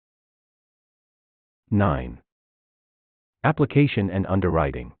9. Application and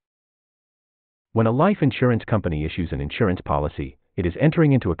underwriting. When a life insurance company issues an insurance policy, it is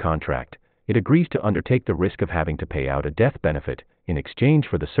entering into a contract. It agrees to undertake the risk of having to pay out a death benefit in exchange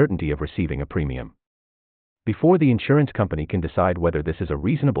for the certainty of receiving a premium. Before the insurance company can decide whether this is a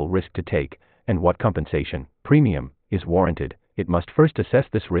reasonable risk to take and what compensation, premium, is warranted, it must first assess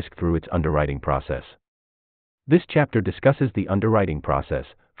this risk through its underwriting process. This chapter discusses the underwriting process,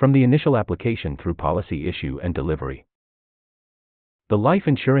 from the initial application through policy issue and delivery. The life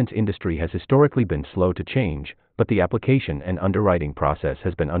insurance industry has historically been slow to change, but the application and underwriting process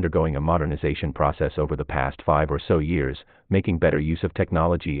has been undergoing a modernization process over the past 5 or so years, making better use of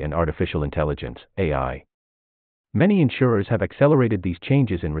technology and artificial intelligence, AI. Many insurers have accelerated these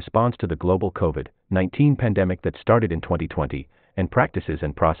changes in response to the global COVID-19 pandemic that started in 2020, and practices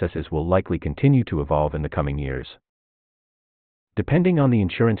and processes will likely continue to evolve in the coming years. Depending on the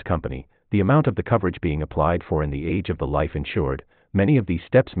insurance company, the amount of the coverage being applied for and the age of the life insured, many of these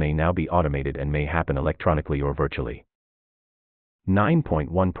steps may now be automated and may happen electronically or virtually.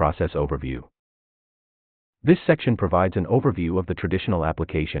 9.1 Process Overview. This section provides an overview of the traditional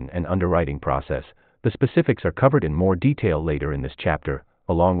application and underwriting process. The specifics are covered in more detail later in this chapter,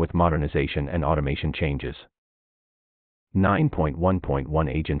 along with modernization and automation changes. 9.1.1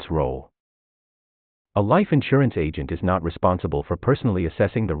 Agent's Role. A life insurance agent is not responsible for personally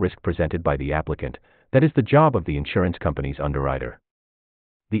assessing the risk presented by the applicant. That is the job of the insurance company's underwriter.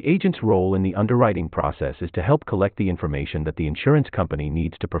 The agent's role in the underwriting process is to help collect the information that the insurance company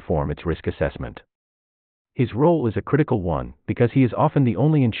needs to perform its risk assessment. His role is a critical one because he is often the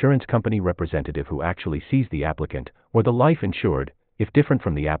only insurance company representative who actually sees the applicant, or the life insured, if different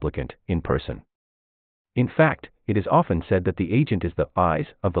from the applicant, in person. In fact, it is often said that the agent is the eyes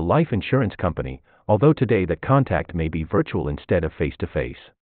of the life insurance company, although today that contact may be virtual instead of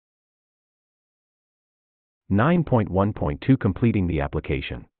face-to-face. 9.1.2 Completing the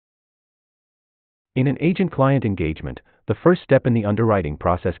application. In an agent-client engagement, the first step in the underwriting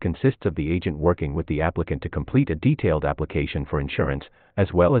process consists of the agent working with the applicant to complete a detailed application for insurance,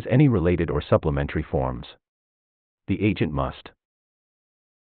 as well as any related or supplementary forms. The agent must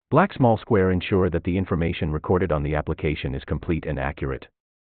black small square ensure that the information recorded on the application is complete and accurate.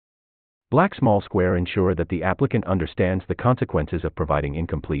 Black small square ensure that the applicant understands the consequences of providing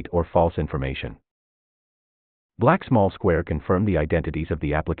incomplete or false information. Black small square confirm the identities of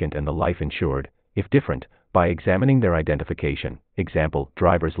the applicant and the life insured, if different, by examining their identification, example,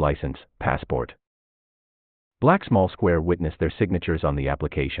 driver's license, passport. Black small square witness their signatures on the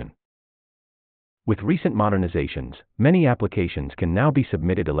application. With recent modernizations, many applications can now be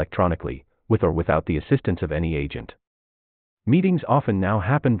submitted electronically, with or without the assistance of any agent. Meetings often now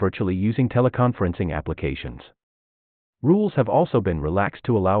happen virtually using teleconferencing applications. Rules have also been relaxed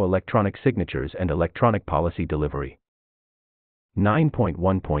to allow electronic signatures and electronic policy delivery.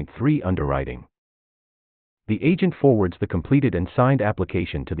 9.1.3 Underwriting. The agent forwards the completed and signed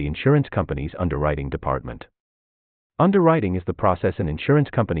application to the insurance company's underwriting department. Underwriting is the process an insurance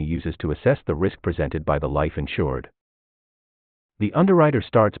company uses to assess the risk presented by the life insured. The underwriter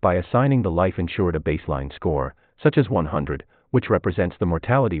starts by assigning the life insured a baseline score, such as 100, which represents the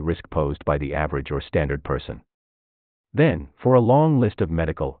mortality risk posed by the average or standard person. Then, for a long list of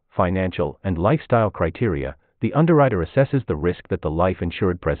medical, financial, and lifestyle criteria, the underwriter assesses the risk that the life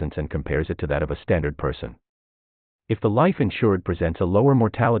insured presents and compares it to that of a standard person. If the life insured presents a lower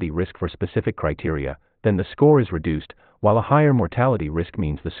mortality risk for specific criteria, then the score is reduced, while a higher mortality risk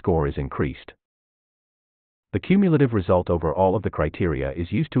means the score is increased. The cumulative result over all of the criteria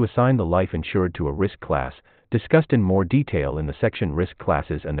is used to assign the life insured to a risk class, discussed in more detail in the section Risk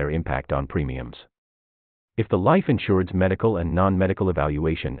Classes and their impact on premiums. If the life insured's medical and non-medical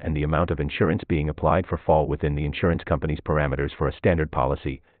evaluation and the amount of insurance being applied for fall within the insurance company's parameters for a standard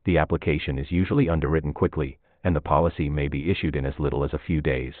policy, the application is usually underwritten quickly, and the policy may be issued in as little as a few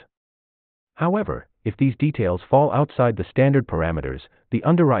days. However, if these details fall outside the standard parameters, the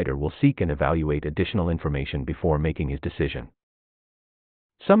underwriter will seek and evaluate additional information before making his decision.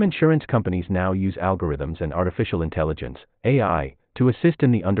 Some insurance companies now use algorithms and artificial intelligence, AI, to assist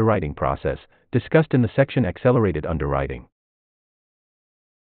in the underwriting process, discussed in the section Accelerated Underwriting.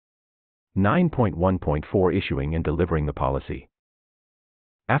 9.1.4 Issuing and delivering the policy.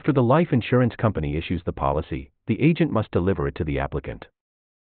 After the life insurance company issues the policy, the agent must deliver it to the applicant.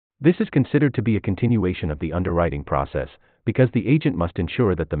 This is considered to be a continuation of the underwriting process, because the agent must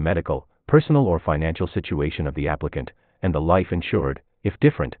ensure that the medical, personal or financial situation of the applicant, and the life insured, if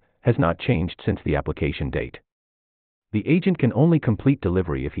different, has not changed since the application date. The agent can only complete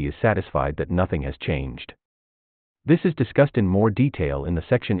delivery if he is satisfied that nothing has changed. This is discussed in more detail in the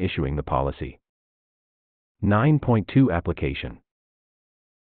section Issuing the Policy. 9.2 Application.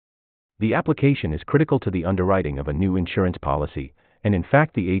 The application is critical to the underwriting of a new insurance policy, and in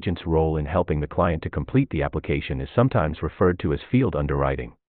fact the agent's role in helping the client to complete the application is sometimes referred to as field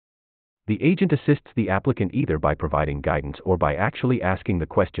underwriting. The agent assists the applicant either by providing guidance or by actually asking the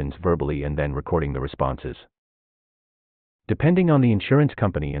questions verbally and then recording the responses. Depending on the insurance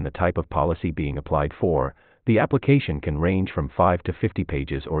company and the type of policy being applied for, the application can range from 5 to 50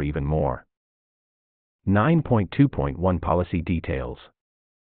 pages or even more. 9.2.1 Policy Details.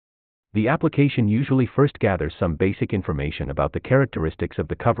 The application usually first gathers some basic information about the characteristics of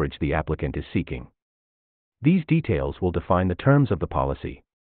the coverage the applicant is seeking. These details will define the terms of the policy.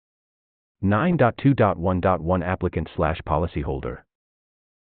 9.2.1.1 Applicant/policyholder.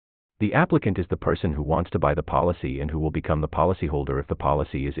 The applicant is the person who wants to buy the policy and who will become the policyholder if the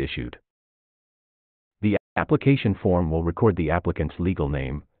policy is issued. The application form will record the applicant's legal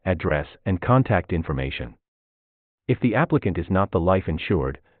name, address, and contact information. If the applicant is not the life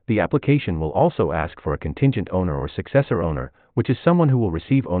insured, the application will also ask for a contingent owner or successor owner, which is someone who will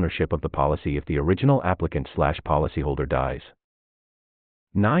receive ownership of the policy if the original applicant/policyholder dies.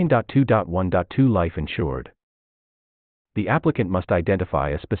 9.2.1.2 Life insured. The applicant must identify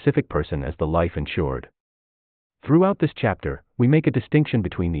a specific person as the life insured. Throughout this chapter, we make a distinction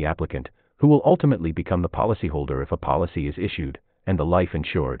between the applicant, who will ultimately become the policyholder if a policy is issued, and the life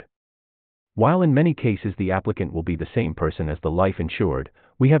insured. While in many cases the applicant will be the same person as the life insured,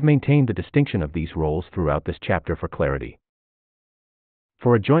 we have maintained the distinction of these roles throughout this chapter for clarity.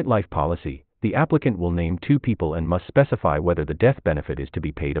 For a joint life policy, the applicant will name two people and must specify whether the death benefit is to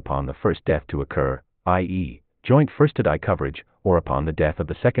be paid upon the first death to occur, i.e., joint first-to-die coverage, or upon the death of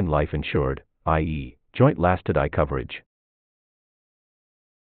the second life insured, i.e., joint last-to-die coverage.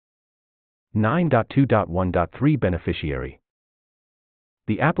 9.2.1.3 Beneficiary.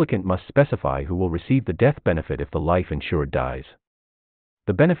 The applicant must specify who will receive the death benefit if the life insured dies.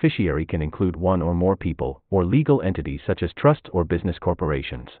 The beneficiary can include one or more people, or legal entities such as trusts or business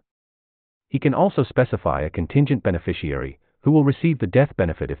corporations. He can also specify a contingent beneficiary, who will receive the death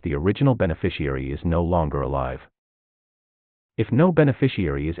benefit if the original beneficiary is no longer alive. If no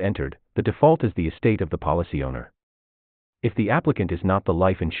beneficiary is entered, the default is the estate of the policy owner. If the applicant is not the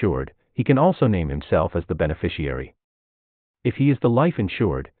life insured, he can also name himself as the beneficiary. If he is the life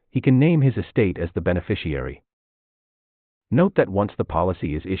insured, he can name his estate as the beneficiary. Note that once the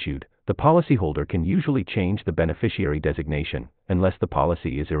policy is issued, the policyholder can usually change the beneficiary designation, unless the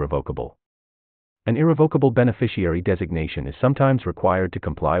policy is irrevocable. An irrevocable beneficiary designation is sometimes required to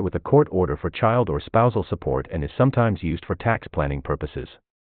comply with a court order for child or spousal support and is sometimes used for tax planning purposes.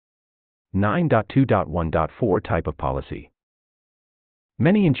 9.2.1.4 Type of policy.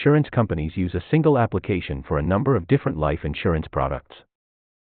 Many insurance companies use a single application for a number of different life insurance products.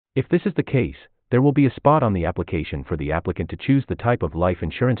 If this is the case, there will be a spot on the application for the applicant to choose the type of life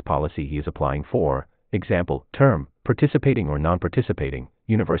insurance policy he is applying for, example, term, participating or non-participating,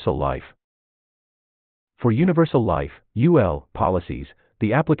 universal life. For universal life, UL, policies,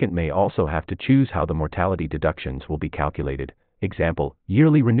 the applicant may also have to choose how the mortality deductions will be calculated, example,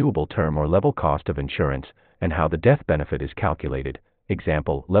 yearly renewable term or level cost of insurance, and how the death benefit is calculated,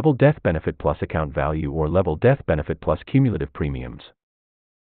 example, level death benefit plus account value or level death benefit plus cumulative premiums.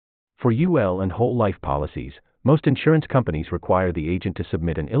 For UL and whole life policies, most insurance companies require the agent to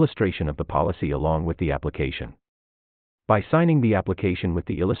submit an illustration of the policy along with the application. By signing the application with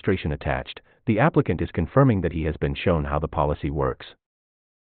the illustration attached, the applicant is confirming that he has been shown how the policy works.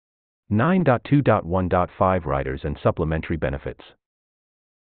 9.2.1.5 Riders and supplementary benefits.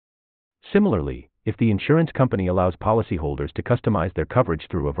 Similarly, if the insurance company allows policyholders to customize their coverage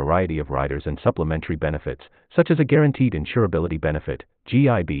through a variety of riders and supplementary benefits, such as a guaranteed insurability benefit,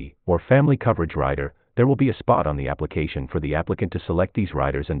 GIB, or family coverage rider, there will be a spot on the application for the applicant to select these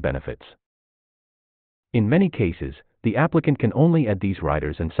riders and benefits. In many cases, the applicant can only add these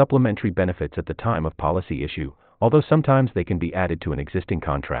riders and supplementary benefits at the time of policy issue, although sometimes they can be added to an existing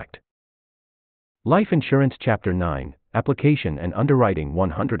contract. Life Insurance Chapter 9, Application and Underwriting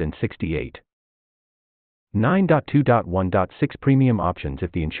 168. 9.2.1.6 Premium options.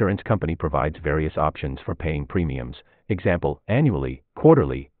 If the insurance company provides various options for paying premiums, example, annually,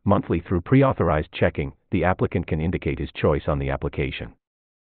 quarterly, monthly through pre-authorized checking, the applicant can indicate his choice on the application.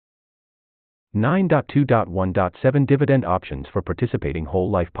 9.2.1.7 Dividend options. For participating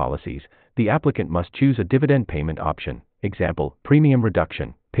whole life policies, the applicant must choose a dividend payment option, example, premium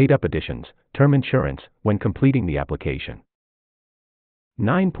reduction, paid-up additions, term insurance, when completing the application.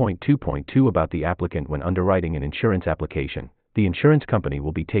 9.2.2 About the applicant. When underwriting an insurance application, the insurance company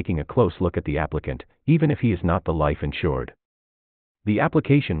will be taking a close look at the applicant, even if he is not the life insured. The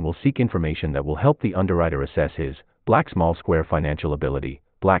application will seek information that will help the underwriter assess his (small-square) financial ability,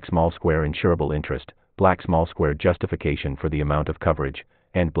 (small-square) insurable interest, (small-square) justification for the amount of coverage,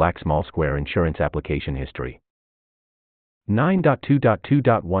 and (small-square) insurance application history.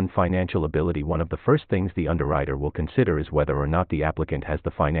 9.2.2.1 Financial ability. One of the first things the underwriter will consider is whether or not the applicant has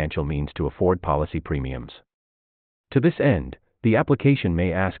the financial means to afford policy premiums. To this end, the application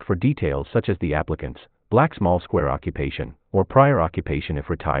may ask for details such as the applicant's (small-square) occupation, or prior occupation if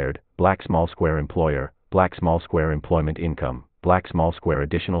retired, (small-square) employer, (small-square) employment income, (small-square)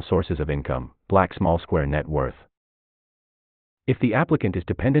 additional sources of income, (small-square) net worth. If the applicant is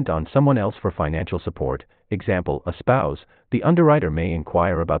dependent on someone else for financial support, example, a spouse, the underwriter may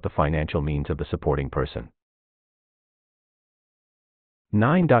inquire about the financial means of the supporting person.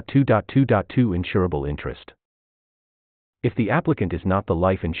 9.2.2.2 Insurable interest. If the applicant is not the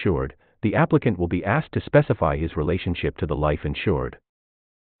life insured, the applicant will be asked to specify his relationship to the life insured.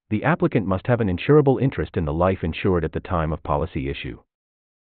 The applicant must have an insurable interest in the life insured at the time of policy issue.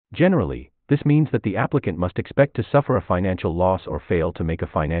 Generally, this means that the applicant must expect to suffer a financial loss or fail to make a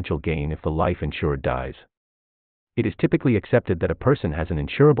financial gain if the life insured dies. It is typically accepted that a person has an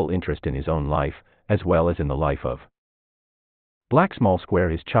insurable interest in his own life, as well as in the life of (small-square)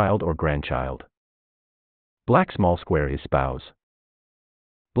 his child or grandchild, (small-square) his spouse,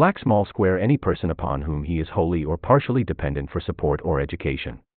 (small-square) any person upon whom he is wholly or partially dependent for support or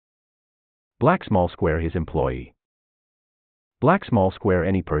education, (small-square) his employee, (small-square)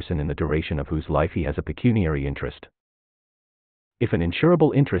 any person in the duration of whose life he has a pecuniary interest. If an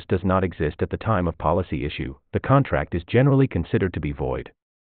insurable interest does not exist at the time of policy issue, the contract is generally considered to be void.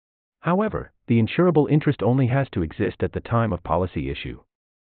 However, the insurable interest only has to exist at the time of policy issue.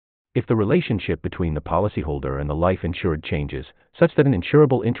 If the relationship between the policyholder and the life insured changes, such that an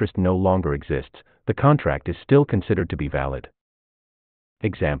insurable interest no longer exists, the contract is still considered to be valid.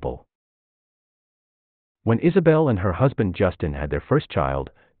 Example: when Isabel and her husband Justin had their first child,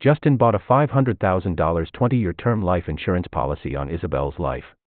 Justin bought a $500,000 20-year term life insurance policy on Isabel's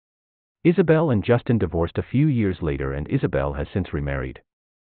life. Isabel and Justin divorced a few years later and Isabel has since remarried.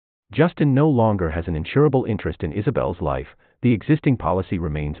 Justin no longer has an insurable interest in Isabel's life. The existing policy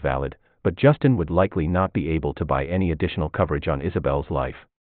remains valid, but Justin would likely not be able to buy any additional coverage on Isabel's life.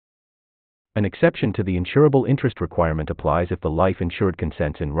 An exception to the insurable interest requirement applies if the life insured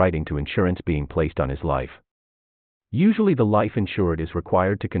consents in writing to insurance being placed on his life. Usually the life insured is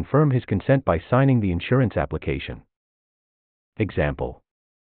required to confirm his consent by signing the insurance application. Example: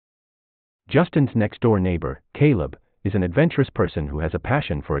 Justin's next-door neighbor, Caleb, is an adventurous person who has a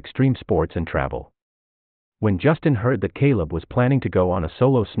passion for extreme sports and travel. When Justin heard that Caleb was planning to go on a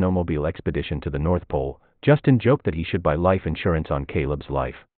solo snowmobile expedition to the North Pole, Justin joked that he should buy life insurance on Caleb's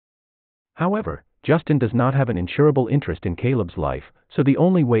life. However, Justin does not have an insurable interest in Caleb's life, so the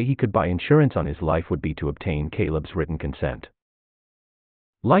only way he could buy insurance on his life would be to obtain Caleb's written consent.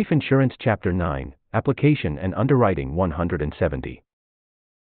 Life Insurance Chapter 9, Application and Underwriting 170.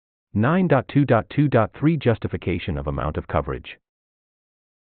 9.2.2.3 Justification of amount of coverage.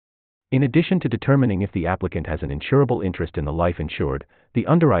 In addition to determining if the applicant has an insurable interest in the life insured, the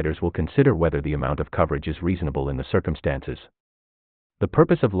underwriters will consider whether the amount of coverage is reasonable in the circumstances. The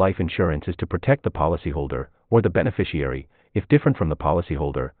purpose of life insurance is to protect the policyholder, or the beneficiary, if different from the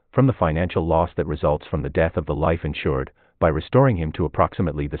policyholder, from the financial loss that results from the death of the life insured, by restoring him to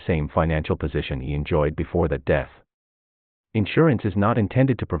approximately the same financial position he enjoyed before that death. Insurance is not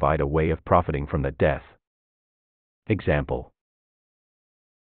intended to provide a way of profiting from that death. Example: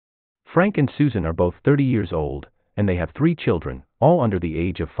 Frank and Susan are both 30 years old, and they have 3 children, all under the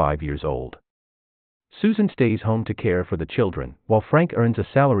age of 5 years old. Susan stays home to care for the children, while Frank earns a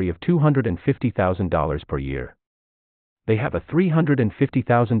salary of $250,000 per year. They have a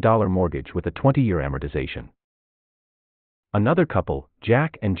 $350,000 mortgage with a 20-year amortization. Another couple,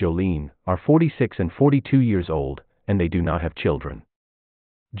 Jack and Jolene, are 46 and 42 years old, and they do not have children.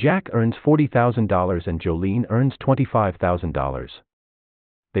 Jack earns $40,000 and Jolene earns $25,000.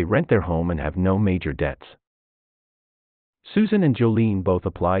 They rent their home and have no major debts. Susan and Jolene both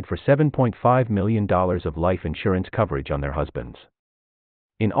applied for $7.5 million of life insurance coverage on their husbands.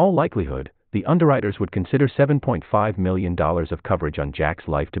 In all likelihood, the underwriters would consider $7.5 million of coverage on Jack's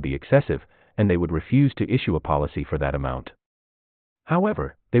life to be excessive, and they would refuse to issue a policy for that amount.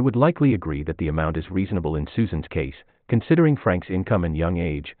 However, they would likely agree that the amount is reasonable in Susan's case, considering Frank's income and young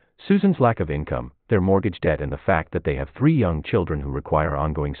age, Susan's lack of income, their mortgage debt and the fact that they have 3 young children who require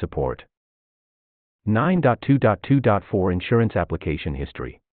ongoing support. 9.2.2.4 Insurance Application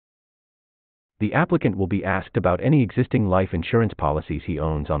History. The applicant will be asked about any existing life insurance policies he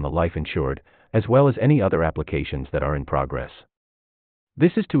owns on the life insured, as well as any other applications that are in progress.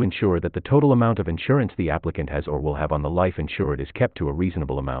 This is to ensure that the total amount of insurance the applicant has or will have on the life insured is kept to a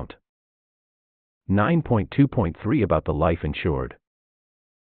reasonable amount. 9.2.3 About the life insured.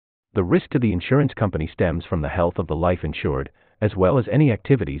 The risk to the insurance company stems from the health of the life insured, as well as any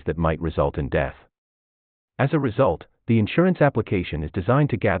activities that might result in death. As a result, the insurance application is designed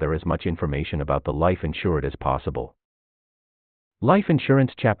to gather as much information about the life insured as possible. Life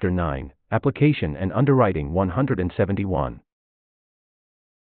Insurance Chapter 9, Application and Underwriting 171.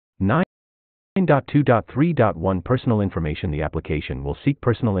 9.2.3.1 Personal information. The application will seek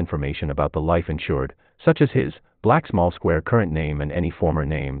personal information about the life insured, such as his current name and any former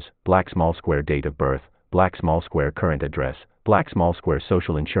names, date of birth, current address,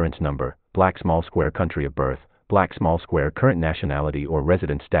 social insurance number, country of birth, current nationality or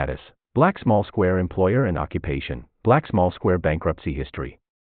resident status, employer and occupation, bankruptcy history.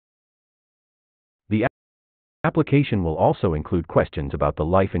 The application will also include questions about the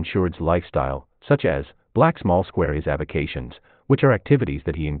life insured's lifestyle, such as his avocations, which are activities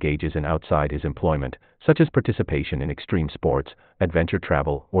that he engages in outside his employment, such as participation in extreme sports, adventure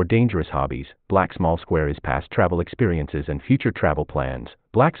travel, or dangerous hobbies, his past travel experiences and future travel plans,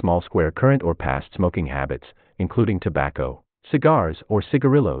 current or past smoking habits, including tobacco, cigars or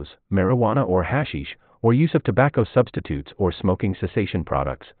cigarillos, marijuana or hashish, or use of tobacco substitutes or smoking cessation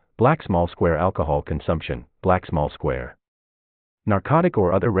products, alcohol consumption, narcotic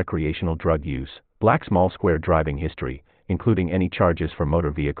or other recreational drug use, driving history, including any charges for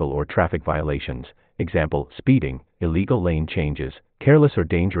motor vehicle or traffic violations, example, speeding, illegal lane changes, careless or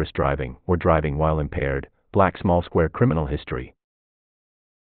dangerous driving, or driving while impaired, criminal history.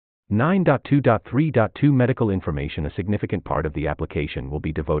 9.2.3.2 Medical information. A significant part of the application will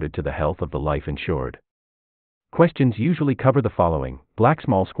be devoted to the health of the life insured. Questions usually cover the following: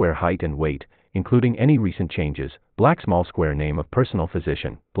 height and weight, including any recent changes, name of personal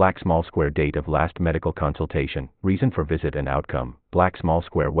physician, date of last medical consultation, reason for visit and outcome,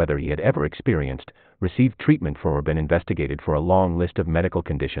 whether he had ever experienced, received treatment for or been investigated for a long list of medical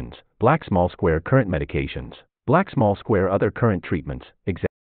conditions, current medications, other current treatments,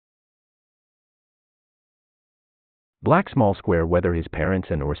 whether his parents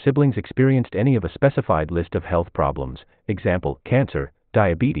and or siblings experienced any of a specified list of health problems, example, cancer,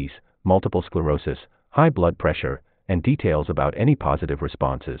 diabetes, multiple sclerosis, high blood pressure, and details about any positive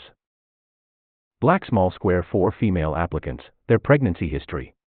responses. For female applicants, their pregnancy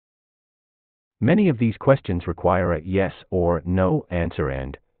history. Many of these questions require a yes or no answer,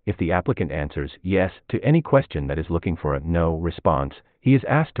 and, if the applicant answers yes to any question that is looking for a no response, he is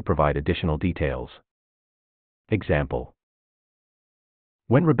asked to provide additional details. Example: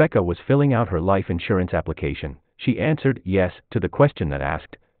 when Rebecca was filling out her life insurance application, she answered yes to the question that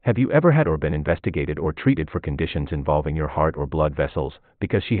asked, "Have you ever had or been investigated or treated for conditions involving your heart or blood vessels?"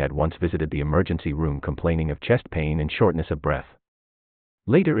 because she had once visited the emergency room complaining of chest pain and shortness of breath.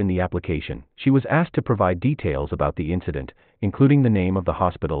 Later in the application, she was asked to provide details about the incident, including the name of the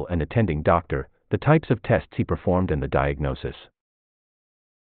hospital and attending doctor, the types of tests he performed and the diagnosis.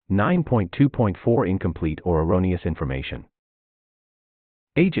 9.2.4 Incomplete or erroneous information.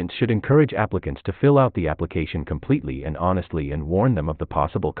 Agents should encourage applicants to fill out the application completely and honestly and warn them of the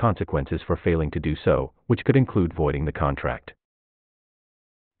possible consequences for failing to do so, which could include voiding the contract.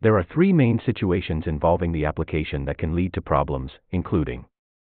 There are three main situations involving the application that can lead to problems, including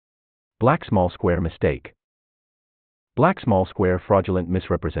mistake, fraudulent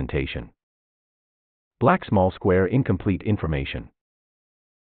misrepresentation, incomplete information.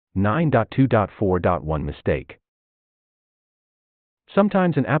 9.2.4.1 Mistake.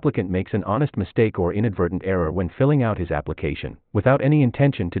 Sometimes an applicant makes an honest mistake or inadvertent error when filling out his application, without any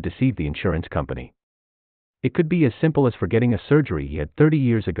intention to deceive the insurance company. It could be as simple as forgetting a surgery he had 30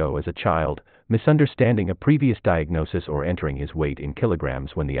 years ago as a child, misunderstanding a previous diagnosis, or entering his weight in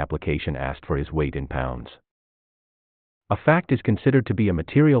kilograms when the application asked for his weight in pounds. A fact is considered to be a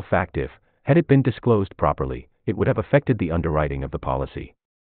material fact if, had it been disclosed properly, it would have affected the underwriting of the policy.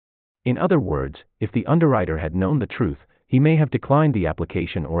 In other words, if the underwriter had known the truth, he may have declined the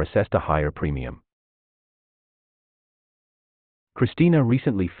application or assessed a higher premium. Christina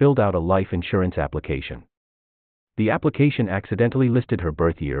recently filled out a life insurance application. The application accidentally listed her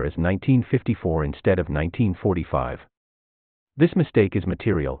birth year as 1954 instead of 1945. This mistake is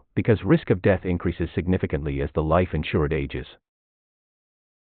material because risk of death increases significantly as the life insured ages.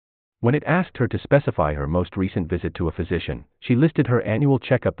 When it asked her to specify her most recent visit to a physician, she listed her annual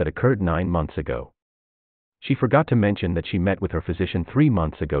checkup that occurred 9 months ago. She forgot to mention that she met with her physician 3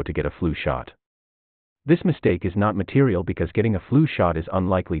 months ago to get a flu shot. This mistake is not material because getting a flu shot is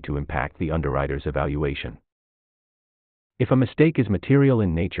unlikely to impact the underwriter's evaluation. If a mistake is material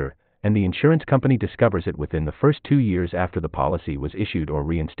in nature, and the insurance company discovers it within the first 2 years after the policy was issued or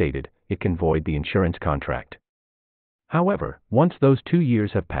reinstated, it can void the insurance contract. However, once those 2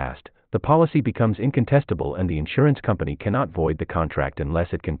 years have passed, the policy becomes incontestable and the insurance company cannot void the contract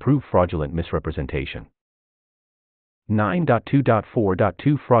unless it can prove fraudulent misrepresentation.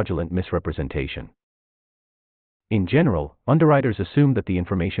 9.2.4.2 Fraudulent misrepresentation. In general, underwriters assume that the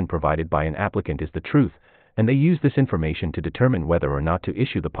information provided by an applicant is the truth, and they use this information to determine whether or not to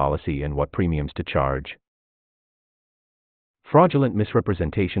issue the policy and what premiums to charge. Fraudulent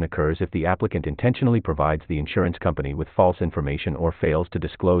misrepresentation occurs if the applicant intentionally provides the insurance company with false information or fails to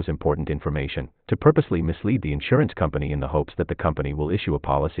disclose important information, to purposely mislead the insurance company in the hopes that the company will issue a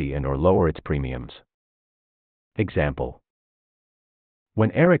policy and/or lower its premiums. Example: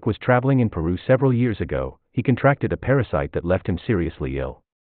 when Eric was traveling in Peru several years ago, he contracted a parasite that left him seriously ill.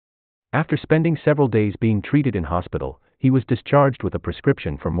 After spending several days being treated in hospital, he was discharged with a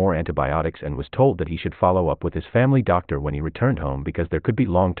prescription for more antibiotics and was told that he should follow up with his family doctor when he returned home because there could be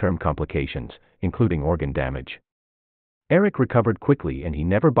long-term complications, including organ damage. Eric recovered quickly and he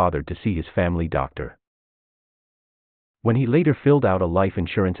never bothered to see his family doctor. When he later filled out a life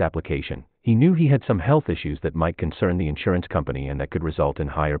insurance application, he knew he had some health issues that might concern the insurance company and that could result in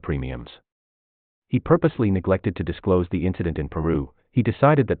higher premiums. He purposely neglected to disclose the incident in Peru. He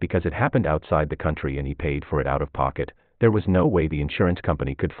decided that because it happened outside the country and he paid for it out of pocket, there was no way the insurance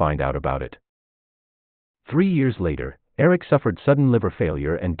company could find out about it. 3 years later, Eric suffered sudden liver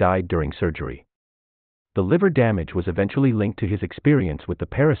failure and died during surgery. The liver damage was eventually linked to his experience with the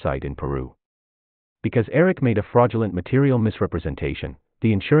parasite in Peru. Because Eric made a fraudulent material misrepresentation,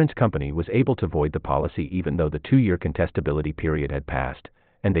 the insurance company was able to void the policy even though the 2-year contestability period had passed,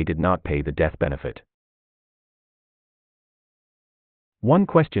 and they did not pay the death benefit. One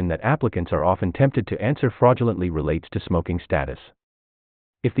question that applicants are often tempted to answer fraudulently relates to smoking status.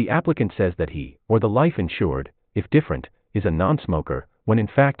 If the applicant says that he, or the life insured, if different, is a non-smoker, when in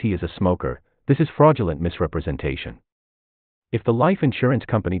fact he is a smoker, this is fraudulent misrepresentation. If the life insurance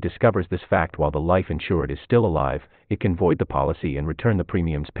company discovers this fact while the life insured is still alive, it can void the policy and return the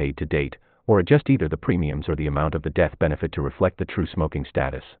premiums paid to date, or adjust either the premiums or the amount of the death benefit to reflect the true smoking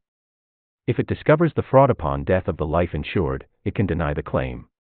status. If it discovers the fraud upon death of the life insured, it can deny the claim.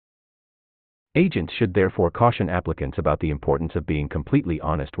 Agents should therefore caution applicants about the importance of being completely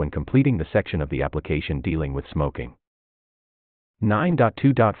honest when completing the section of the application dealing with smoking.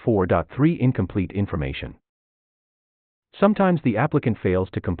 9.2.4.3 Incomplete information. Sometimes the applicant fails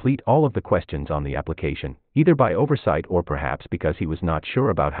to complete all of the questions on the application, either by oversight or perhaps because he was not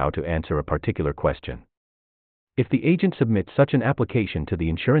sure about how to answer a particular question. If the agent submits such an application to the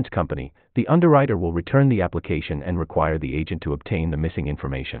insurance company, the underwriter will return the application and require the agent to obtain the missing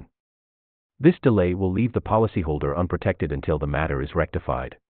information. This delay will leave the policyholder unprotected until the matter is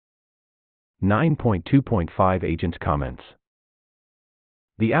rectified. 9.2.5 Agent's comments.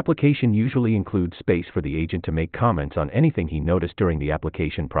 The application usually includes space for the agent to make comments on anything he noticed during the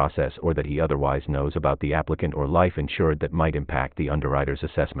application process or that he otherwise knows about the applicant or life insured that might impact the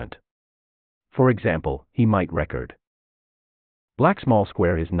assessment. For example, he might record black small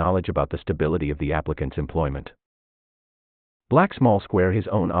square his knowledge about the stability of the applicant's employment. Black small square his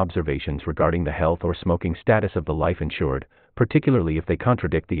own observations regarding the health or smoking status of the life insured, particularly if they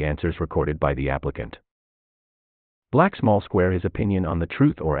contradict the answers recorded by the applicant. Black small square his opinion on the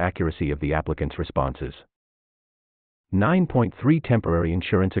truth or accuracy of the applicant's responses. 9.3 Temporary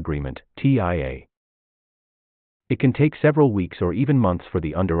Insurance Agreement, TIA. It can take several weeks or even months for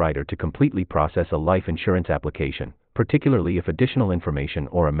the underwriter to completely process a life insurance application, particularly if additional information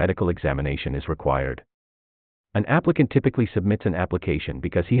or a medical examination is required. An applicant typically submits an application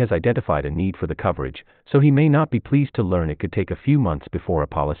because he has identified a need for the coverage, so he may not be pleased to learn it could take a few months before a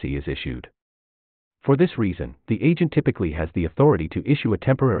policy is issued. For this reason, the agent typically has the authority to issue a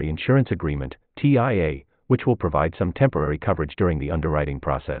temporary insurance agreement, TIA, which will provide some temporary coverage during the underwriting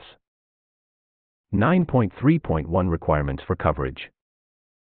process. 9.3.1 Requirements for coverage.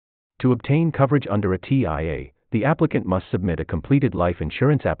 To obtain coverage under a TIA, the applicant must submit a completed life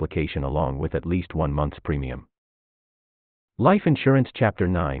insurance application along with at least 1 month's premium. Life Insurance Chapter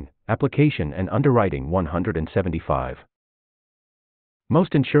 9, Application and Underwriting 175.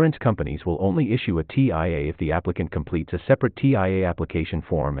 Most insurance companies will only issue a TIA if the applicant completes a separate TIA application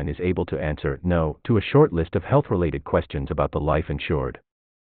form and is able to answer no to a short list of health-related questions about the life insured.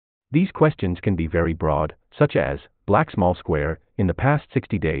 These questions can be very broad, such as, black small square, in the past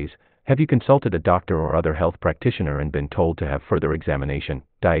 60 days, have you consulted a doctor or other health practitioner and been told to have further examination,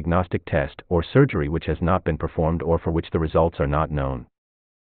 diagnostic test, or surgery which has not been performed or for which the results are not known?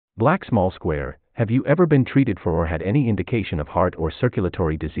 Black small square, Have you ever been treated for or had any indication of heart or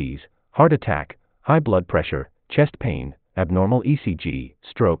circulatory disease, heart attack, high blood pressure, chest pain, abnormal ECG,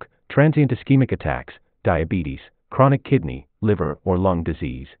 stroke, transient ischemic attacks, diabetes, chronic kidney, liver or lung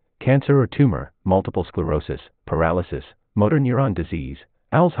disease, cancer or tumor, multiple sclerosis, paralysis, motor neuron disease,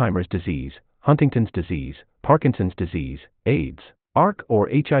 Alzheimer's disease, Huntington's disease, Parkinson's disease, AIDS, ARC or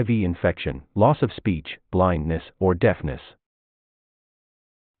HIV infection, loss of speech, blindness or deafness?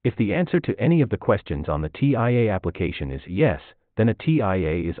 If the answer to any of the questions on the TIA application is yes, then a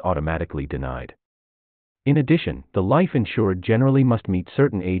TIA is automatically denied. In addition, the life insured generally must meet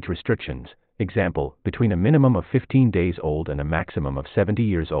certain age restrictions, example, between a minimum of 15 days old and a maximum of 70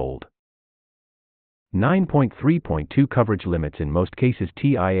 years old. 9.3.2 Coverage limits. In most cases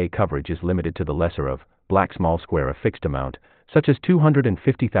TIA coverage is limited to the lesser of, black small square, a fixed amount, such as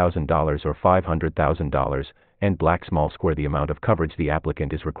 $250,000 or $500,000, and black small square, the amount of coverage the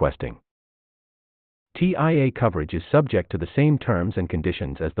applicant is requesting. TIA coverage is subject to the same terms and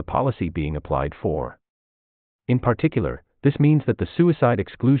conditions as the policy being applied for. In particular, this means that the suicide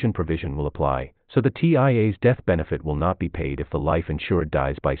exclusion provision will apply, so the TIA's death benefit will not be paid if the life insured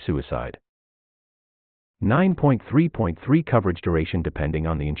dies by suicide. 9.3.3 Coverage duration. Depending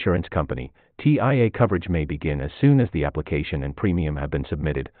on the insurance company, TIA coverage may begin as soon as the application and premium have been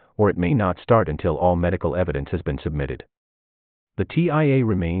submitted, or it may not start until all medical evidence has been submitted. The TIA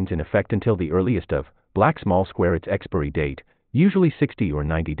remains in effect until the earliest of, black small square, its expiry date, usually 60 or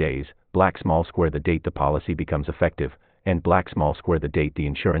 90 days, black small square, the date the policy becomes effective, and black small square, the date the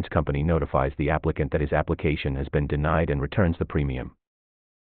insurance company notifies the applicant that his application has been denied and returns the premium.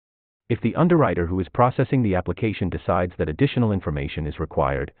 If the underwriter who is processing the application decides that additional information is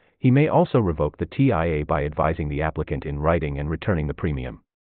required, he may also revoke the TIA by advising the applicant in writing and returning the premium.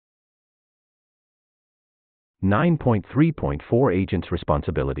 9.3.4 Agent's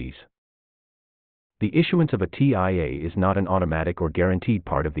responsibilities. The issuance of a TIA is not an automatic or guaranteed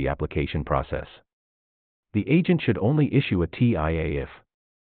part of the application process. The agent should only issue a TIA if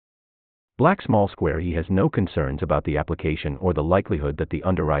black small square, he has no concerns about the application or the likelihood that the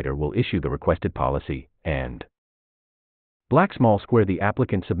underwriter will issue the requested policy, and black small square, the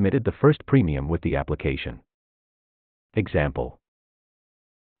applicant submitted the first premium with the application. Example: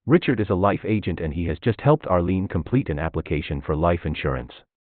 Richard is a life agent and he has just helped Arlene complete an application for life insurance.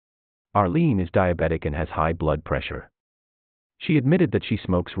 Arlene is diabetic and has high blood pressure. She admitted that she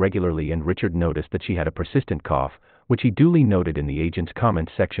smokes regularly and Richard noticed that she had a persistent cough, which he duly noted in the agent's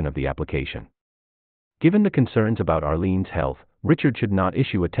comments section of the application. Given the concerns about Arlene's health, Richard should not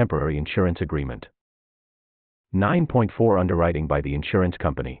issue a temporary insurance agreement. 9.4 Underwriting by the insurance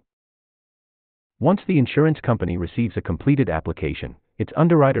company. Once the insurance company receives a completed application, its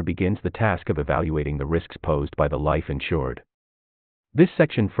underwriter begins the task of evaluating the risks posed by the life insured. This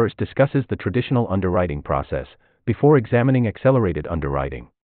section first discusses the traditional underwriting process, before examining accelerated underwriting.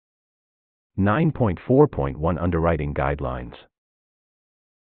 9.4.1 Underwriting Guidelines.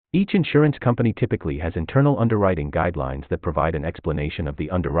 Each insurance company typically has internal underwriting guidelines that provide an explanation of the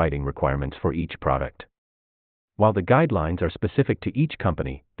underwriting requirements for each product. While the guidelines are specific to each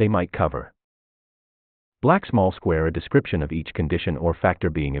company, they might cover black small square, a description of each condition or factor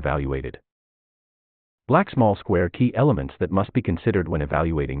being evaluated. Black small square, key elements that must be considered when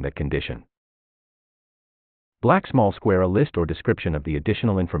evaluating that condition. Black small square, a list or description of the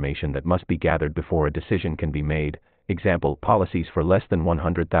additional information that must be gathered before a decision can be made. Example: policies for less than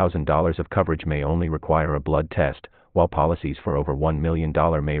 $100,000 of coverage may only require a blood test, while policies for over $1 million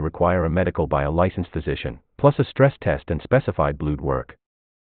may require a medical by a licensed physician, plus a stress test and specified blood work.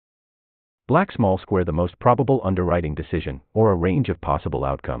 Black small square, the most probable underwriting decision, or a range of possible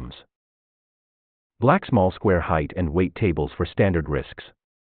outcomes. Black small square, height and weight tables for standard risks.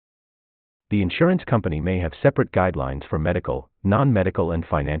 The insurance company may have separate guidelines for medical, non-medical and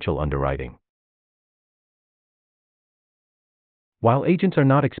financial underwriting. While agents are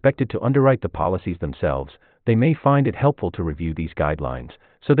not expected to underwrite the policies themselves, they may find it helpful to review these guidelines,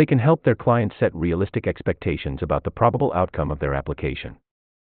 so they can help their clients set realistic expectations about the probable outcome of their application.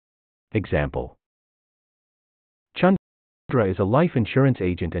 Example: Chandra is a life insurance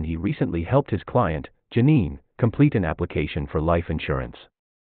agent and he recently helped his client, Janine, complete an application for life insurance.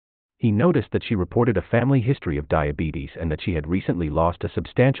 He noticed that she reported a family history of diabetes and that she had recently lost a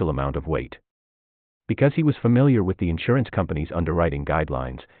substantial amount of weight. Because he was familiar with the insurance company's underwriting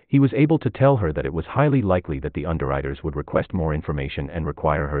guidelines, he was able to tell her that it was highly likely that the underwriters would request more information and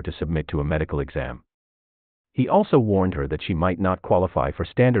require her to submit to a medical exam. He also warned her that she might not qualify for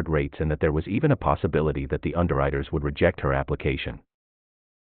standard rates and that there was even a possibility that the underwriters would reject her application.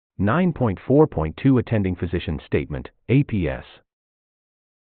 9.4.2 Attending Physician Statement, APS.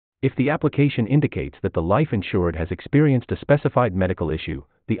 If the application indicates that the life insured has experienced a specified medical issue,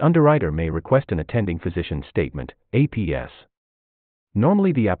 the underwriter may request an attending physician's statement, APS.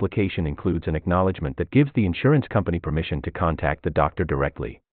 Normally the application includes an acknowledgement that gives the insurance company permission to contact the doctor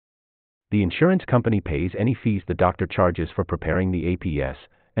directly. The insurance company pays any fees the doctor charges for preparing the APS,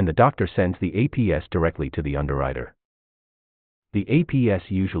 and the doctor sends the APS directly to the underwriter. The APS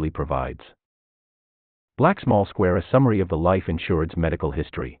usually provides black small square a summary of the life insured's medical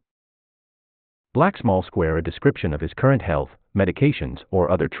history. Black small square a description of his current health, medications, or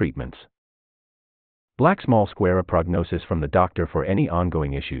other treatments. Black small square a prognosis from the doctor for any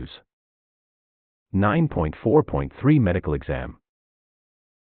ongoing issues. 9.4.3 Medical exam.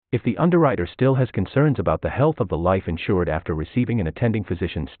 If the underwriter still has concerns about the health of the life insured after receiving an attending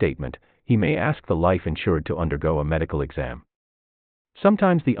physician's statement, he may ask the life insured to undergo a medical exam.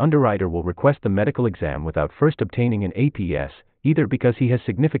 Sometimes the underwriter will request the medical exam without first obtaining an APS, either because he has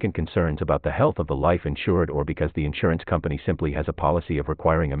significant concerns about the health of the life insured or because the insurance company simply has a policy of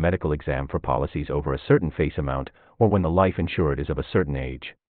requiring a medical exam for policies over a certain face amount, or when the life insured is of a certain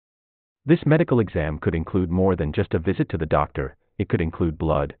age. This medical exam could include more than just a visit to the doctor. It could include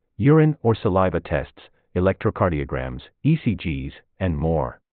blood, urine or saliva tests, electrocardiograms, ECGs, and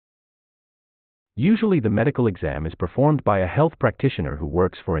more. Usually the medical exam is performed by a health practitioner who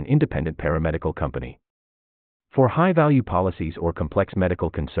works for an independent paramedical company. For high-value policies or complex medical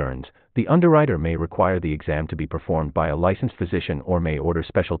concerns, the underwriter may require the exam to be performed by a licensed physician or may order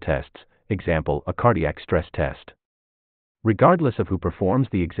special tests, example, a cardiac stress test. Regardless of who performs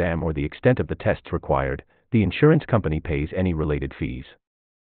the exam or the extent of the tests required, the insurance company pays any related fees.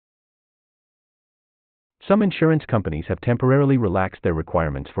 Some insurance companies have temporarily relaxed their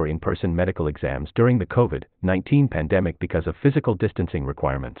requirements for in-person medical exams during the COVID-19 pandemic because of physical distancing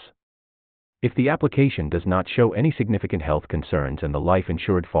requirements. If the application does not show any significant health concerns and the life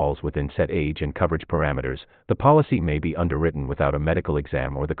insured falls within set age and coverage parameters, the policy may be underwritten without a medical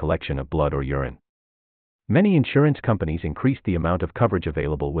exam or the collection of blood or urine. Many insurance companies increased the amount of coverage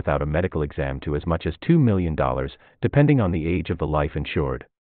available without a medical exam to as much as $2 million, depending on the age of the life insured.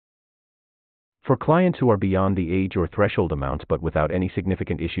 For clients who are beyond the age or threshold amounts but without any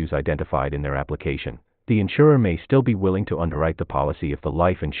significant issues identified in their application, the insurer may still be willing to underwrite the policy if the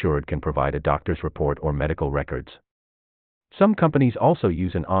life insured can provide a doctor's report or medical records. Some companies also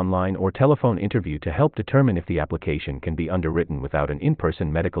use an online or telephone interview to help determine if the application can be underwritten without an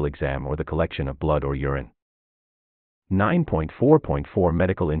in-person medical exam or the collection of blood or urine. 9.4.4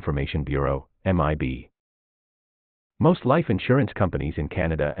 Medical Information Bureau, MIB. Most life insurance companies in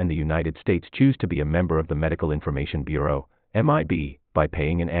Canada and the United States choose to be a member of the Medical Information Bureau, MIB, by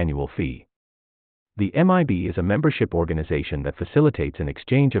paying an annual fee. The MIB is a membership organization that facilitates an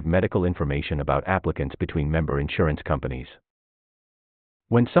exchange of medical information about applicants between member insurance companies.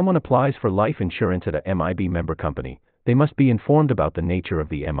 When someone applies for life insurance at a MIB member company, they must be informed about the nature of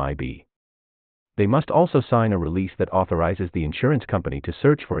the MIB. They must also sign a release that authorizes the insurance company to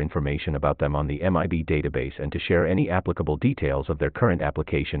search for information about them on the MIB database and to share any applicable details of their current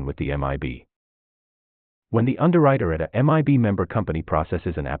application with the MIB. When the underwriter at a MIB member company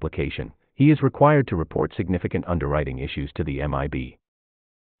processes an application, he is required to report significant underwriting issues to the MIB.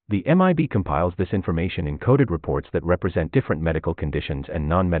 The MIB compiles this information in coded reports that represent different medical conditions and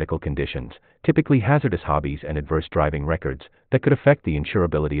non-medical conditions, typically hazardous hobbies and adverse driving records, that could affect the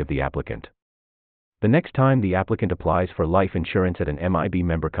insurability of the applicant. The next time the applicant applies for life insurance at an MIB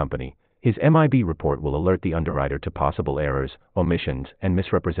member company, his MIB report will alert the underwriter to possible errors, omissions, and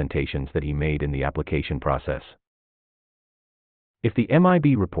misrepresentations that he made in the application process. If the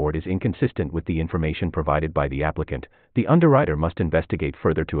MIB report is inconsistent with the information provided by the applicant, the underwriter must investigate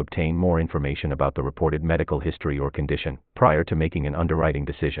further to obtain more information about the reported medical history or condition, prior to making an underwriting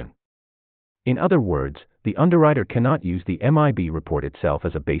decision. In other words, the underwriter cannot use the MIB report itself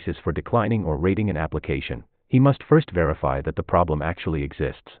as a basis for declining or rating an application. He must first verify that the problem actually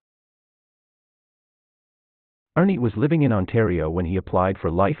exists. Ernie was living in Ontario when he applied for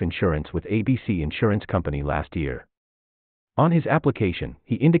life insurance with ABC Insurance Company last year. On his application,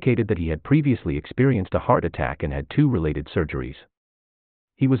 he indicated that he had previously experienced a heart attack and had 2 related surgeries.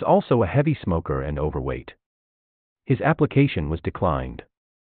 He was also a heavy smoker and overweight. His application was declined.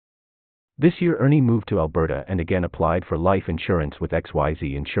 This year Ernie moved to Alberta and again applied for life insurance with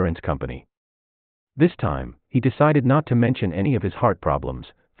XYZ Insurance Company. This time, he decided not to mention any of his heart problems,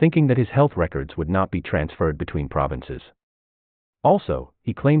 thinking that his health records would not be transferred between provinces. Also,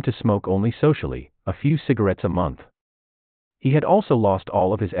 he claimed to smoke only socially, a few cigarettes a month. He had also lost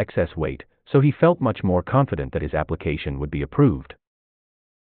all of his excess weight, so he felt much more confident that his application would be approved.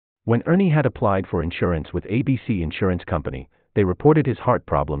 When Ernie had applied for insurance with ABC Insurance Company, they reported his heart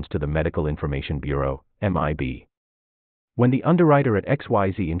problems to the Medical Information Bureau, MIB. When the underwriter at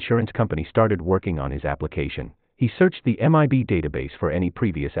XYZ Insurance Company started working on his application, he searched the MIB database for any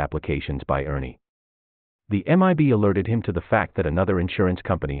previous applications by Ernie. The MIB alerted him to the fact that another insurance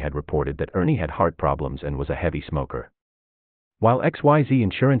company had reported that Ernie had heart problems and was a heavy smoker. While XYZ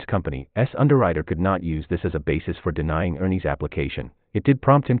Insurance Company's underwriter could not use this as a basis for denying Ernie's application, it did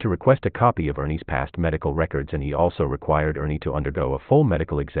prompt him to request a copy of Ernie's past medical records, and he also required Ernie to undergo a full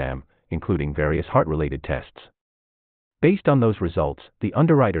medical exam, including various heart-related tests. Based on those results, the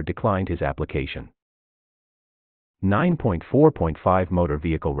underwriter declined his application. 9.4.5 Motor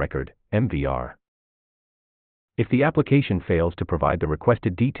Vehicle Record, MVR. If the application fails to provide the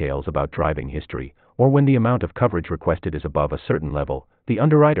requested details about driving history, or when the amount of coverage requested is above a certain level, the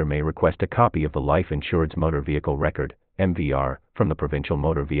underwriter may request a copy of the life insured's motor vehicle record, MVR, from the Provincial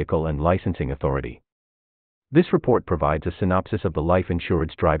Motor Vehicle and Licensing Authority. This report provides a synopsis of the life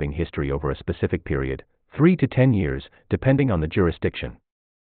insured's driving history over a specific period, 3 to 10 years, depending on the jurisdiction.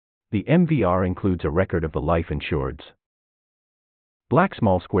 The MVR includes a record of the life insured's black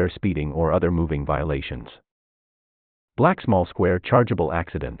small square speeding or other moving violations, black small square chargeable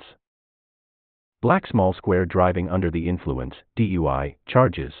accidents, black small square driving under the influence, DUI,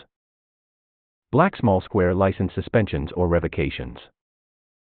 charges, black small square license suspensions or revocations,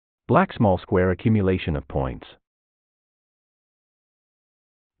 black small square accumulation of points.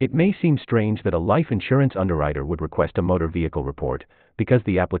 It may seem strange that a life insurance underwriter would request a motor vehicle report, because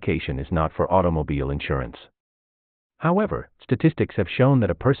the application is not for automobile insurance. However, statistics have shown that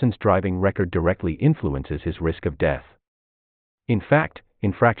a person's driving record directly influences his risk of death. In fact,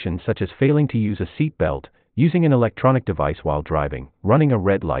 infractions such as failing to use a seat belt, using an electronic device while driving, running a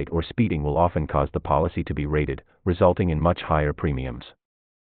red light, or speeding will often cause the policy to be rated, resulting in much higher premiums.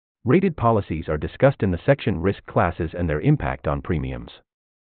 Rated policies are discussed in the section Risk Classes and their impact on premiums.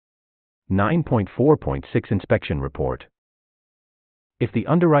 9.4.6 Inspection Report. If the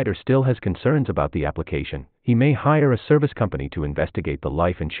underwriter still has concerns about the application, he may hire a service company to investigate the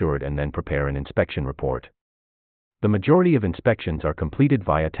life insured and then prepare an inspection report. The majority of inspections are completed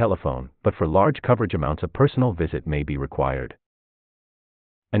via telephone, but for large coverage amounts a personal visit may be required.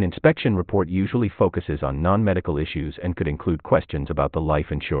 An inspection report usually focuses on non-medical issues and could include questions about the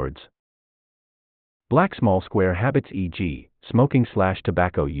life insured's black small square habits, e.g.,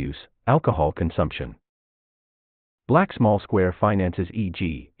 smoking/tobacco use, alcohol consumption, black small square finances,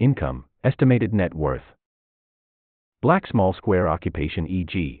 e.g., income, estimated net worth, black small square occupation,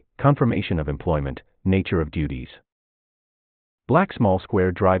 e.g., confirmation of employment, nature of duties, black small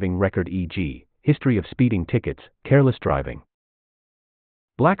square driving record, e.g., history of speeding tickets, careless driving,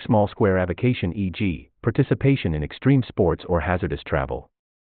 black small square avocation, e.g., participation in extreme sports or hazardous travel.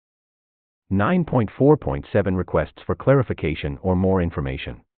 9.4.7 Requests for clarification or more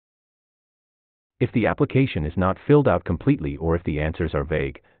information. If the application is not filled out completely or if the answers are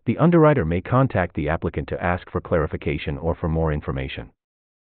vague, the underwriter may contact the applicant to ask for clarification or for more information.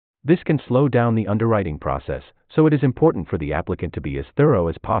 This can slow down the underwriting process, so it is important for the applicant to be as thorough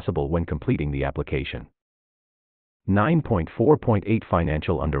as possible when completing the application. 9.4.8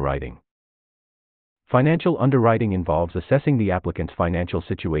 Financial underwriting. Financial underwriting involves assessing the applicant's financial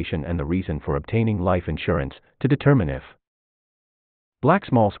situation and the reason for obtaining life insurance, to determine if black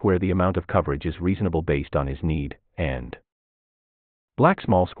small square the amount of coverage is reasonable based on his need, and black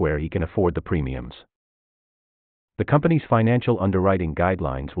small square he can afford the premiums. The company's financial underwriting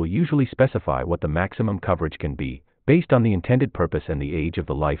guidelines will usually specify what the maximum coverage can be, based on the intended purpose and the age of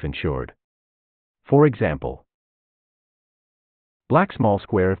the life insured. For example, black small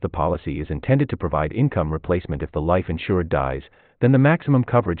square if the policy is intended to provide income replacement if the life insured dies, then the maximum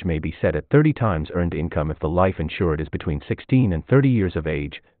coverage may be set at 30 times earned income if the life insured is between 16 and 30 years of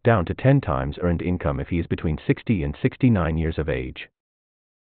age, down to 10 times earned income if he is between 60 and 69 years of age.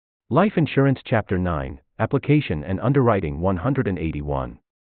 Life Insurance Chapter 9, Application and Underwriting 181.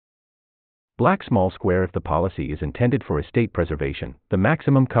 Black small square if the policy is intended for estate preservation, the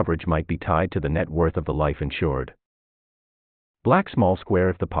maximum coverage might be tied to the net worth of the life insured. Black small square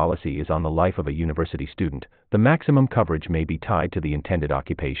if the policy is on the life of a university student, the maximum coverage may be tied to the intended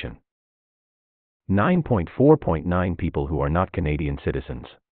occupation. 9.4.9 People who are not Canadian citizens.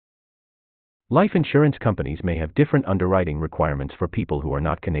 Life insurance companies may have different underwriting requirements for people who are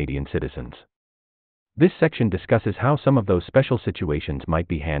not Canadian citizens. This section discusses how some of those special situations might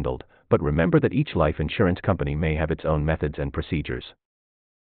be handled, but remember that each life insurance company may have its own methods and procedures.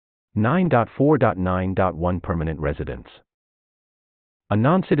 9.4.9.1 Permanent residence. A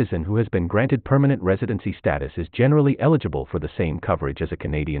non-citizen who has been granted permanent residency status is generally eligible for the same coverage as a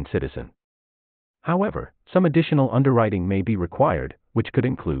Canadian citizen. However, some additional underwriting may be required, which could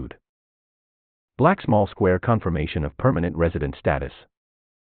include black small square confirmation of permanent resident status.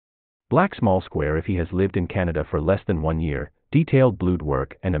 Black small square if he has lived in Canada for less than 1 year, detailed blood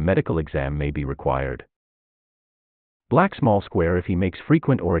work and a medical exam may be required. Black small square if he makes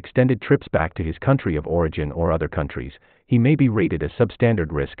frequent or extended trips back to his country of origin or other countries, he may be rated as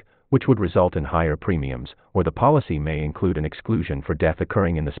substandard risk, which would result in higher premiums, or the policy may include an exclusion for death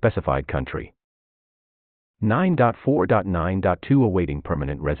occurring in the specified country. 9.4.9.2 Awaiting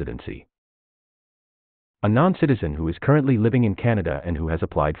permanent residency. A non-citizen who is currently living in Canada and who has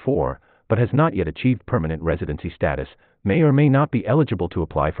applied for, but has not yet achieved permanent residency status, may or may not be eligible to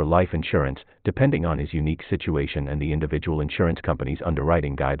apply for life insurance, depending on his unique situation and the individual insurance company's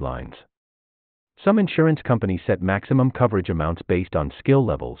underwriting guidelines. Some insurance companies set maximum coverage amounts based on skill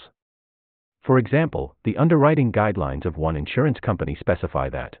levels. For example, the underwriting guidelines of one insurance company specify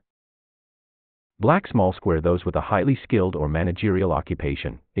that black small square those with a highly skilled or managerial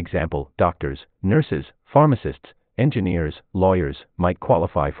occupation, example, doctors, nurses, pharmacists, engineers, lawyers, might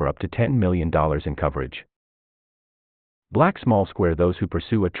qualify for up to $10 million in coverage. Black small square those who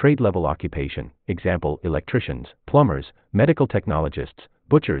pursue a trade-level occupation, example, electricians, plumbers, medical technologists,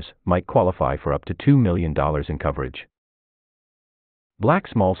 butchers, might qualify for up to $2 million in coverage. Black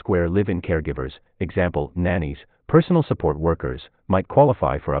small square live-in caregivers, example, nannies, personal support workers, might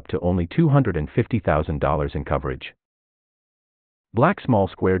qualify for up to only $250,000 in coverage. Black small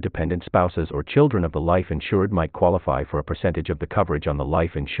square dependent spouses or children of the life insured might qualify for a percentage of the coverage on the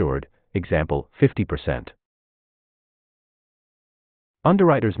life insured, example, 50%.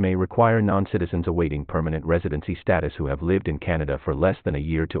 Underwriters may require non-citizens awaiting permanent residency status who have lived in Canada for less than a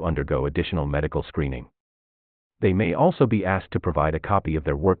year to undergo additional medical screening. They may also be asked to provide a copy of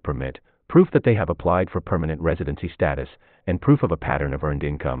their work permit, proof that they have applied for permanent residency status, and proof of a pattern of earned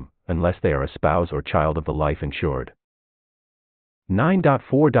income, unless they are a spouse or child of the life insured.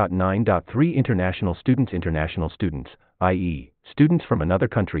 9.4.9.3 International students, i.e., students from another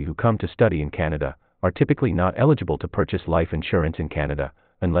country who come to study in Canada, are typically not eligible to purchase life insurance in Canada,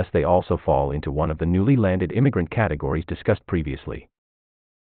 unless they also fall into one of the newly landed immigrant categories discussed previously.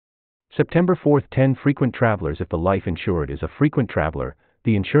 September 4, 10 Frequent travelers. If the life insured is a frequent traveler,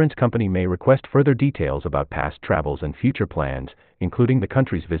 the insurance company may request further details about past travels and future plans, including the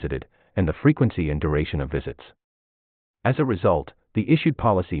countries visited, and the frequency and duration of visits. As a result, the issued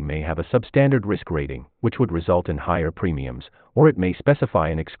policy may have a substandard risk rating, which would result in higher premiums, or it may specify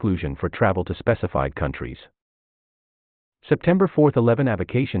an exclusion for travel to specified countries. September 4, 11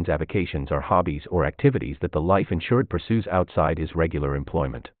 Avocations. Avocations are hobbies or activities that the life insured pursues outside his regular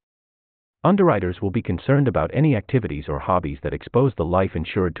employment. Underwriters will be concerned about any activities or hobbies that expose the life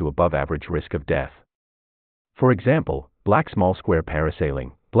insured to above-average risk of death. For example, black small square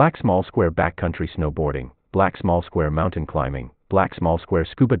parasailing, black small square backcountry snowboarding, black small square mountain climbing, black small square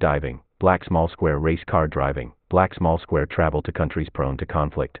scuba diving, black small square race car driving, black small square travel to countries prone to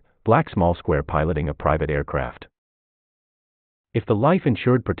conflict, black small square piloting a private aircraft. If the life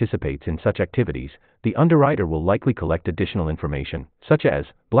insured participates in such activities, the underwriter will likely collect additional information, such as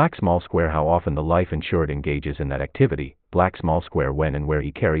black small square how often the life insured engages in that activity, black small square when and where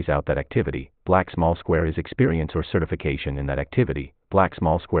he carries out that activity, black small square his experience or certification in that activity, black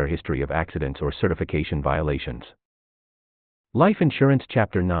small square history of accidents or certification violations. Life Insurance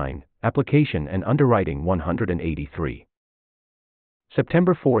Chapter 9, Application and Underwriting 183.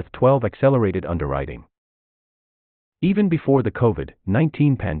 September 4, 12 Accelerated Underwriting. Even before the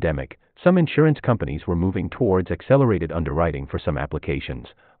COVID-19 pandemic, some insurance companies were moving towards accelerated underwriting for some applications,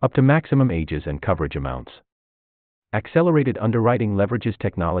 up to maximum ages and coverage amounts. Accelerated underwriting leverages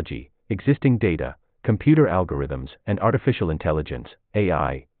technology, existing data, computer algorithms, and artificial intelligence,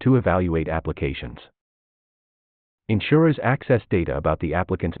 AI, to evaluate applications. Insurers access data about the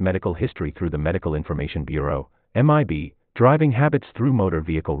applicant's medical history through the Medical Information Bureau, MIB, driving habits through motor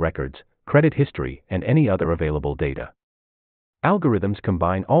vehicle records, credit history, and any other available data. Algorithms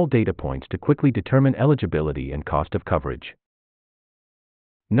combine all data points to quickly determine eligibility and cost of coverage.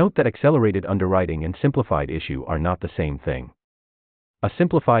 Note that accelerated underwriting and simplified issue are not the same thing. A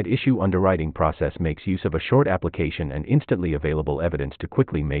simplified issue underwriting process makes use of a short application and instantly available evidence to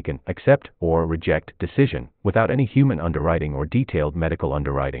quickly make an accept or reject decision, without any human underwriting or detailed medical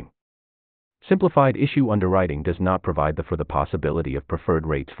underwriting. Simplified issue underwriting does not provide for the possibility of preferred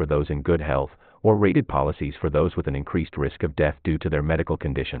rates for those in good health, or rated policies for those with an increased risk of death due to their medical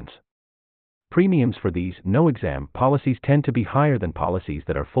conditions. Premiums for these no-exam policies tend to be higher than policies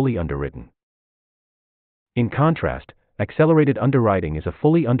that are fully underwritten. In contrast, accelerated underwriting is a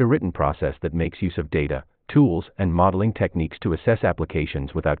fully underwritten process that makes use of data, tools, and modeling techniques to assess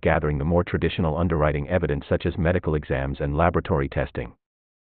applications without gathering the more traditional underwriting evidence such as medical exams and laboratory testing.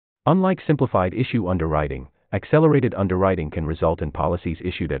 Unlike simplified issue underwriting, accelerated underwriting can result in policies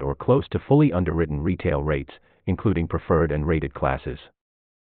issued at or close to fully underwritten retail rates, including preferred and rated classes.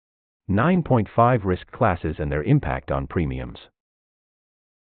 9.5 Risk classes and their impact on premiums.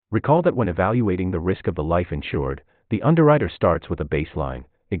 Recall that when evaluating the risk of the life insured, the underwriter starts with a baseline,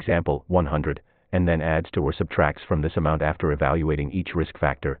 example 100, and then adds to or subtracts from this amount after evaluating each risk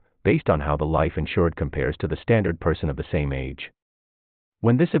factor, based on how the life insured compares to the standard person of the same age.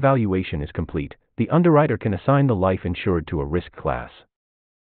 When this evaluation is complete, the underwriter can assign the life insured to a risk class.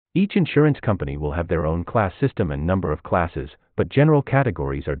 Each insurance company will have their own class system and number of classes, but general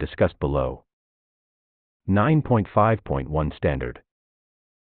categories are discussed below. 9.5.1 Standard.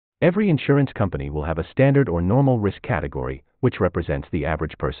 Every insurance company will have a standard or normal risk category, which represents the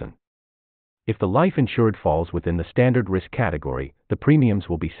average person. If the life insured falls within the standard risk category, the premiums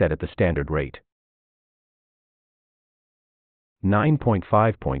will be set at the standard rate.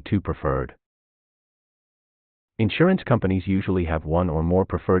 9.5.2 Preferred. Insurance companies usually have one or more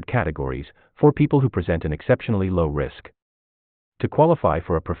preferred categories for people who present an exceptionally low risk. To qualify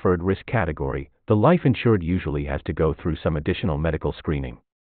for a preferred risk category, the life insured usually has to go through some additional medical screening.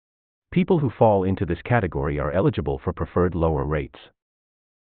 People who fall into this category are eligible for preferred lower rates.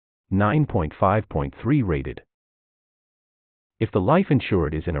 9.5.3 Rated. If the life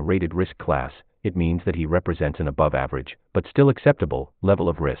insured is in a rated risk class, it means that he represents an above average, but still acceptable, level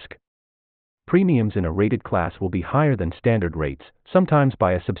of risk. Premiums in a rated class will be higher than standard rates, sometimes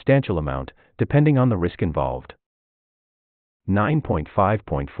by a substantial amount, depending on the risk involved.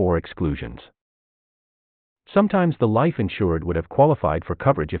 9.5.4 Exclusions. Sometimes the life insured would have qualified for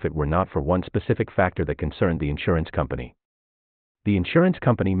coverage if it were not for one specific factor that concerned the insurance company. The insurance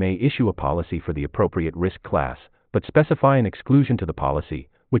company may issue a policy for the appropriate risk class, but specify an exclusion to the policy,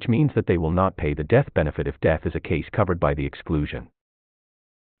 which means that they will not pay the death benefit if death is a case covered by the exclusion.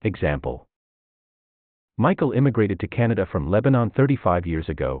 Example. Michael immigrated to Canada from Lebanon 35 years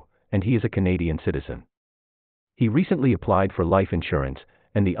ago, and he is a Canadian citizen. He recently applied for life insurance,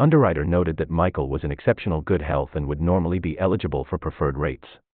 and the underwriter noted that Michael was in exceptional good health and would normally be eligible for preferred rates.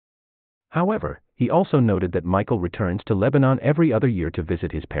 However, he also noted that Michael returns to Lebanon every other year to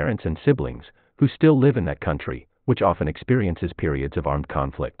visit his parents and siblings, who still live in that country, which often experiences periods of armed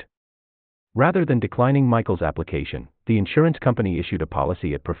conflict. Rather than declining Michael's application, the insurance company issued a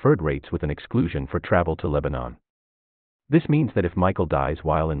policy at preferred rates with an exclusion for travel to Lebanon. This means that if Michael dies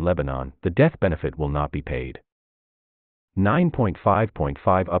while in Lebanon, the death benefit will not be paid. 9.5.5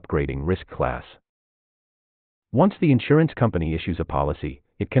 Upgrading risk class. Once the insurance company issues a policy,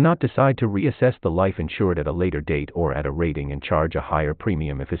 it cannot decide to reassess the life insured at a later date or at a rating and charge a higher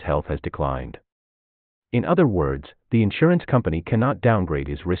premium if his health has declined. In other words, the insurance company cannot downgrade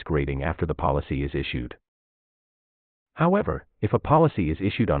his risk rating after the policy is issued. However, if a policy is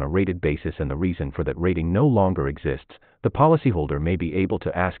issued on a rated basis and the reason for that rating no longer exists, the policyholder may be able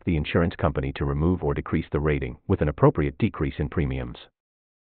to ask the insurance company to remove or decrease the rating, with an appropriate decrease in premiums.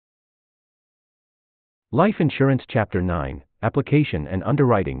 Life Insurance Chapter 9, Application and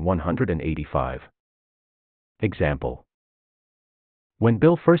Underwriting 185. Example. When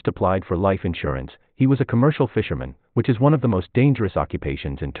Bill first applied for life insurance, he was a commercial fisherman, which is one of the most dangerous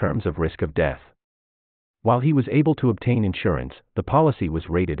occupations in terms of risk of death. While he was able to obtain insurance, the policy was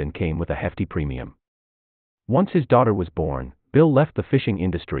rated and came with a hefty premium. Once his daughter was born, Bill left the fishing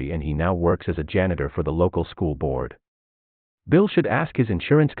industry and he now works as a janitor for the local school board. Bill should ask his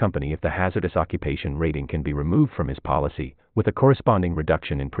insurance company if the hazardous occupation rating can be removed from his policy, with a corresponding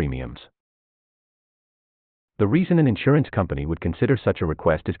reduction in premiums. The reason an insurance company would consider such a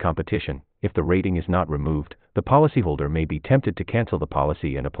request is competition. If the rating is not removed, the policyholder may be tempted to cancel the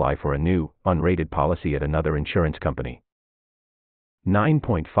policy and apply for a new, unrated policy at another insurance company.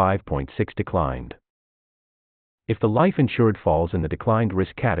 9.5.6 Declined. If the life insured falls in the declined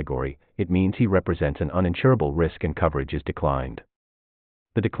risk category, it means he represents an uninsurable risk and coverage is declined.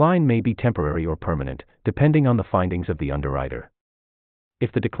 The decline may be temporary or permanent, depending on the findings of the underwriter.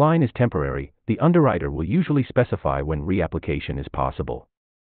 If the decline is temporary, the underwriter will usually specify when reapplication is possible.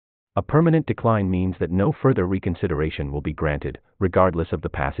 A permanent decline means that no further reconsideration will be granted, regardless of the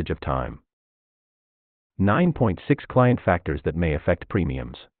passage of time. 9.6 Client factors that may affect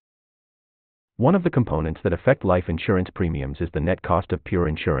premiums. One of the components that affect life insurance premiums is the net cost of pure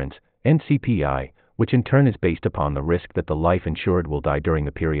insurance, NCPI, which in turn is based upon the risk that the life insured will die during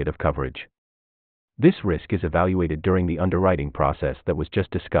the period of coverage. This risk is evaluated during the underwriting process that was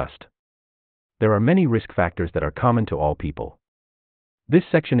just discussed. There are many risk factors that are common to all people. This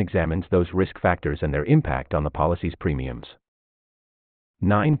section examines those risk factors and their impact on the policy's premiums.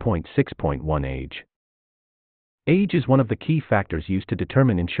 9.6.1 Age. Age is one of the key factors used to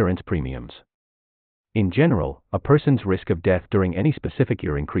determine insurance premiums. In general, a person's risk of death during any specific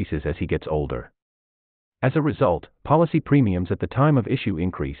year increases as he gets older. As a result, policy premiums at the time of issue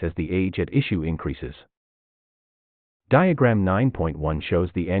increase as the age at issue increases. Diagram 9.1 shows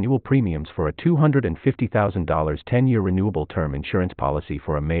the annual premiums for a $250,000 10-year renewable term insurance policy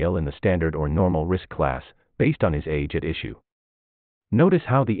for a male in the standard or normal risk class, based on his age at issue. Notice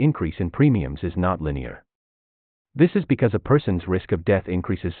how the increase in premiums is not linear. This is because a person's risk of death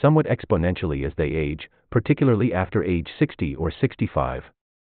increases somewhat exponentially as they age, particularly after age 60 or 65.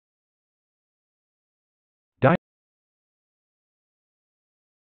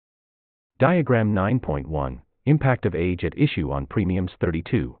 Diagram 9.1, Impact of age at issue on premiums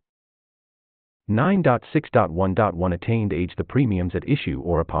 32. 9.6.1.1 Attained age. The premiums at issue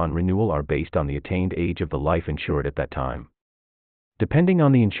or upon renewal are based on the attained age of the life insured at that time. Depending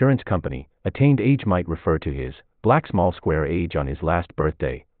on the insurance company, attained age might refer to his black small square age on his last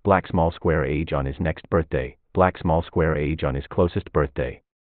birthday, black small square age on his next birthday, black small square age on his closest birthday.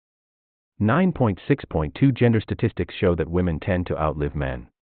 9.6.2 Gender statistics show that women tend to outlive men.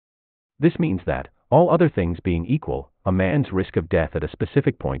 This means that, all other things being equal, a man's risk of death at a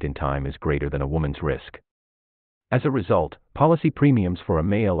specific point in time is greater than a woman's risk. As a result, policy premiums for a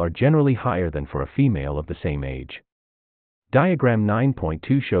male are generally higher than for a female of the same age. Diagram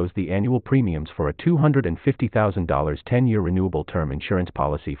 9.2 shows the annual premiums for a $250,000 10-year renewable term insurance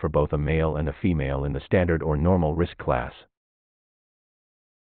policy for both a male and a female in the standard or normal risk class.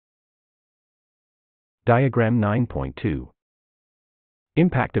 Diagram 9.2.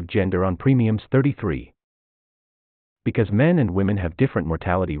 Impact of gender on premiums 33. Because men and women have different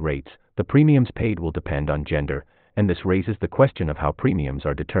mortality rates, the premiums paid will depend on gender, and this raises the question of how premiums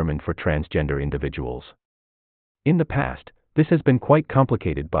are determined for transgender individuals. In the past, this has been quite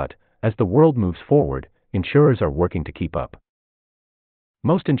complicated, but, as the world moves forward, insurers are working to keep up.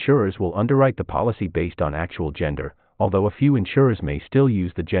 Most insurers will underwrite the policy based on actual gender, although a few insurers may still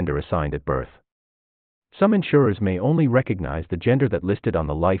use the gender assigned at birth. Some insurers may only recognize the gender that listed on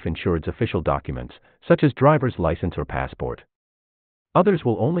the life insured's official documents, such as driver's license or passport. Others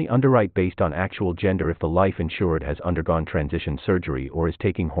will only underwrite based on actual gender if the life insured has undergone transition surgery or is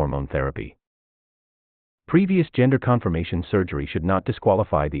taking hormone therapy. Previous gender confirmation surgery should not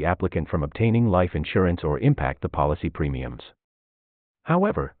disqualify the applicant from obtaining life insurance or impact the policy premiums.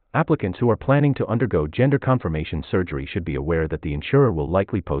 However, applicants who are planning to undergo gender confirmation surgery should be aware that the insurer will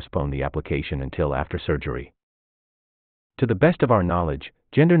likely postpone the application until after surgery. To the best of our knowledge,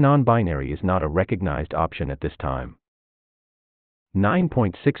 gender non-binary is not a recognized option at this time.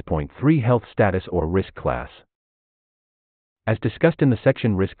 9.6.3 Health status or risk class. As discussed in the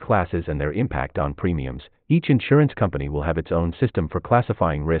section Risk Classes and their impact on premiums, each insurance company will have its own system for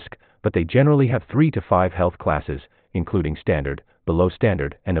classifying risk, but they generally have 3 to 5 health classes, including standard, below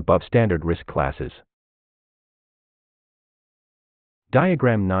standard, and above standard risk classes.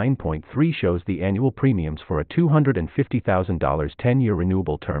 Diagram 9.3 shows the annual premiums for a $250,000 10-year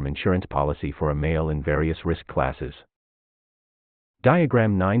renewable term insurance policy for a male in various risk classes.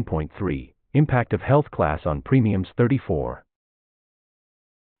 Diagram 9.3, Impact of health class on premiums 34.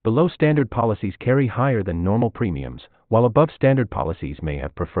 Below standard policies carry higher than normal premiums, while above standard policies may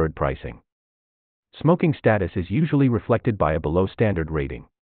have preferred pricing. Smoking status is usually reflected by a below standard rating.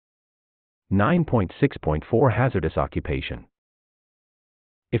 9.6.4 Hazardous occupation.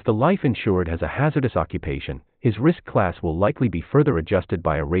 If the life insured has a hazardous occupation, his risk class will likely be further adjusted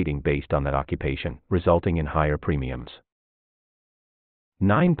by a rating based on that occupation, resulting in higher premiums.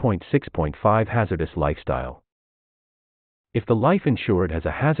 9.6.5 Hazardous lifestyle. If the life insured has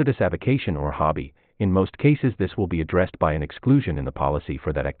a hazardous avocation or hobby, in most cases this will be addressed by an exclusion in the policy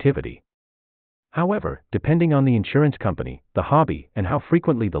for that activity. However, depending on the insurance company, the hobby, and how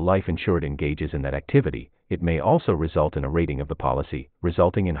frequently the life insured engages in that activity, it may also result in a rating of the policy,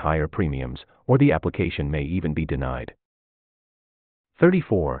 resulting in higher premiums, or the application may even be denied.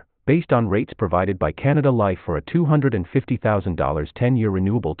 34. Based on rates provided by Canada Life for a $250,000 10-year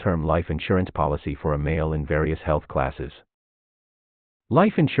renewable term life insurance policy for a male in various health classes.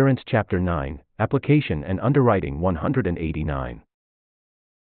 Life Insurance Chapter 9, Application and Underwriting 189.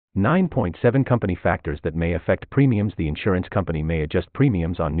 9.7 Company factors that may affect premiums. The insurance company may adjust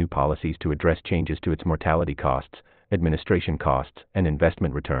premiums on new policies to address changes to its mortality costs, administration costs, and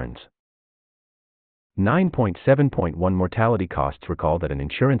investment returns. 9.7.1 Mortality costs. Recall that an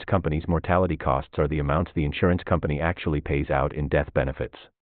insurance company's mortality costs are the amounts the insurance company actually pays out in death benefits.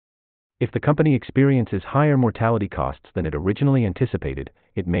 If the company experiences higher mortality costs than it originally anticipated,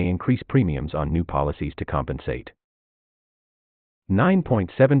 it may increase premiums on new policies to compensate.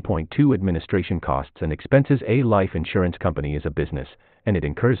 9.7.2 Administration costs and expenses. A life insurance company is a business, and it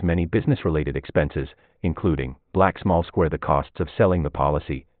incurs many business-related expenses, including small square the costs of selling the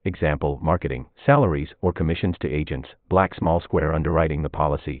policy, example, marketing, salaries or commissions to agents, small square underwriting the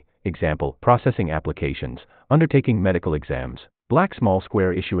policy, example, processing applications, undertaking medical exams, small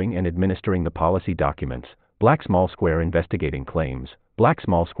square issuing and administering the policy documents, small square investigating claims,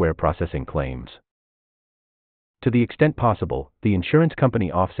 small square processing claims. To the extent possible, the insurance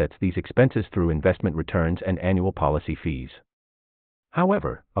company offsets these expenses through investment returns and annual policy fees.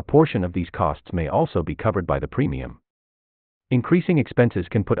 However, a portion of these costs may also be covered by the premium. Increasing expenses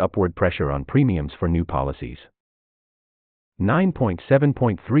can put upward pressure on premiums for new policies.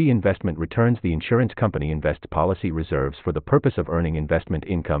 9.7.3 Investment returns. The insurance company invests policy reserves for the purpose of earning investment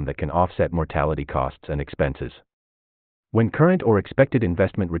income that can offset mortality costs and expenses. When current or expected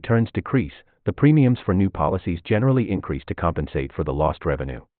investment returns decrease, the premiums for new policies generally increase to compensate for the lost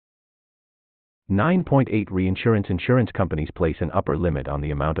revenue. 9.8 Reinsurance. Insurance companies place an upper limit on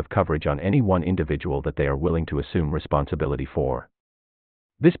the amount of coverage on any one individual that they are willing to assume responsibility for.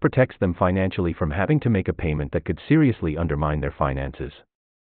 This protects them financially from having to make a payment that could seriously undermine their finances.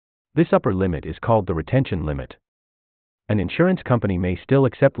 This upper limit is called the retention limit. An insurance company may still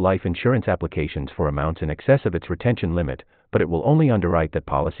accept life insurance applications for amounts in excess of its retention limit, but it will only underwrite that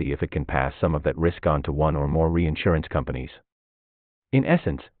policy if it can pass some of that risk on to one or more reinsurance companies. In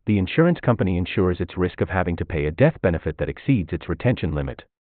essence, the insurance company insures its risk of having to pay a death benefit that exceeds its retention limit.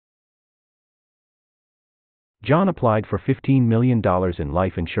 John applied for $15 million in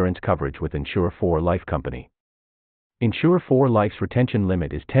life insurance coverage with Insure4 Life Company. Insure4 Life's retention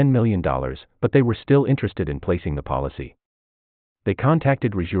limit is $10 million, but they were still interested in placing the policy. They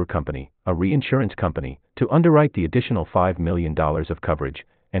contacted Regimbald Company, a reinsurance company, to underwrite the additional $5 million of coverage,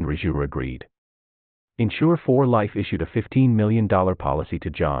 and Regimbald agreed. Insure4 Life issued a $15 million policy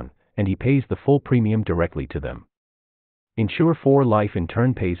to John, and he pays the full premium directly to them. Insure4 Life in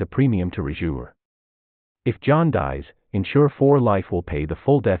turn pays a premium to Regimbald. If John dies, Insure4 Life will pay the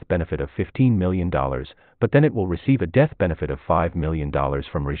full death benefit of $15 million, but then it will receive a death benefit of $5 million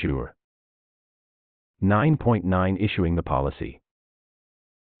from Regimbald. 9.9 Issuing the policy.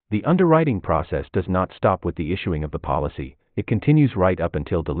 The underwriting process does not stop with the issuing of the policy, it continues right up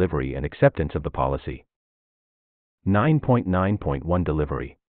until delivery and acceptance of the policy. 9.9.1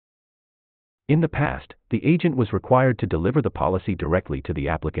 Delivery. In the past, the agent was required to deliver the policy directly to the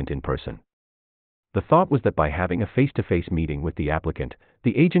applicant in person. The thought was that by having a face-to-face meeting with the applicant,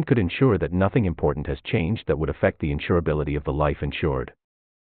 the agent could ensure that nothing important has changed that would affect the insurability of the life insured.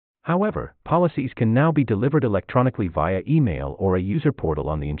 However, policies can now be delivered electronically via email or a user portal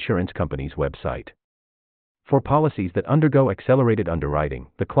on the insurance company's website. For policies that undergo accelerated underwriting,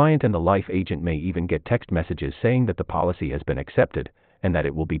 the client and the life agent may even get text messages saying that the policy has been accepted, and that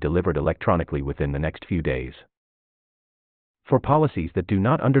it will be delivered electronically within the next few days. For policies that do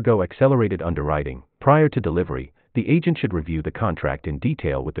not undergo accelerated underwriting, prior to delivery, the agent should review the contract in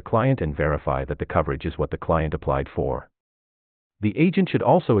detail with the client and verify that the coverage is what the client applied for. The agent should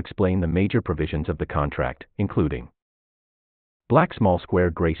also explain the major provisions of the contract, including small square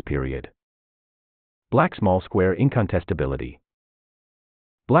grace period, small square incontestability,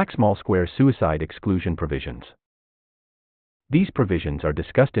 small square suicide exclusion provisions. These provisions are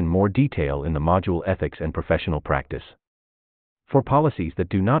discussed in more detail in the module Ethics and Professional Practice. For policies that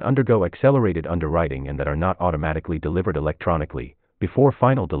do not undergo accelerated underwriting and that are not automatically delivered electronically, before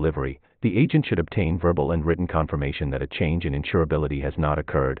final delivery, the agent should obtain verbal and written confirmation that a change in insurability has not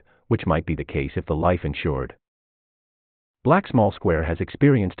occurred, which might be the case if the life insured small square has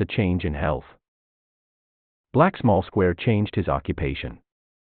experienced a change in health. Small square changed his occupation.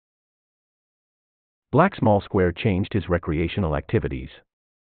 Small square changed his recreational activities.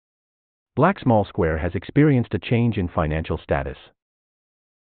 Small square has experienced a change in financial status.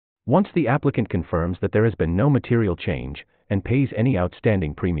 Once the applicant confirms that there has been no material change, and pays any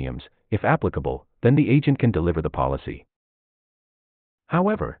outstanding premiums, if applicable, then the agent can deliver the policy.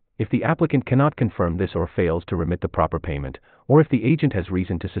 However, if the applicant cannot confirm this or fails to remit the proper payment, or if the agent has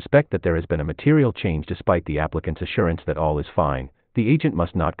reason to suspect that there has been a material change despite the applicant's assurance that all is fine, the agent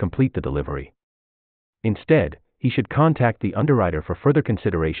must not complete the delivery. Instead, he should contact the underwriter for further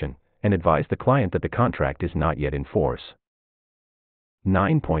consideration, and advise the client that the contract is not yet in force.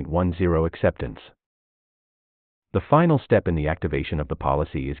 9.10 Acceptance. The final step in the activation of the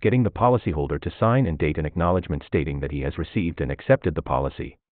policy is getting the policyholder to sign and date an acknowledgement stating that he has received and accepted the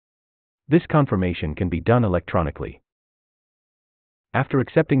policy. This confirmation can be done electronically. After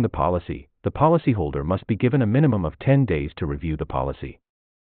accepting the policyholder must be given a minimum of 10 days to review the policy.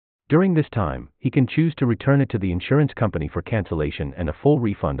 During this time, he can choose to return it to the insurance company for cancellation and a full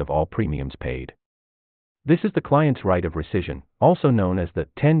refund of all premiums paid. This is the client's right of rescission, also known as the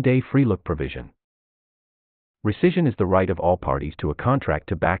 10-day free look provision. Rescission is the right of all parties to a contract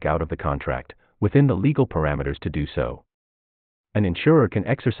to back out of the contract, within the legal parameters to do so. An insurer can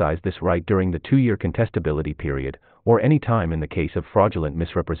exercise this right during the 2-year contestability period, or any time in the case of fraudulent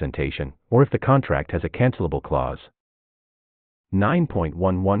misrepresentation, or if the contract has a cancelable clause.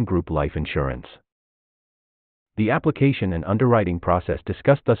 9.11 Group Life Insurance. The application and underwriting process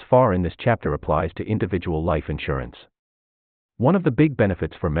discussed thus far in this chapter applies to individual life insurance. One of the big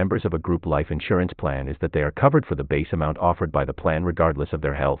benefits for members of a group life insurance plan is that they are covered for the base amount offered by the plan regardless of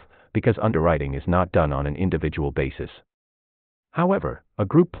their health, because underwriting is not done on an individual basis. However, a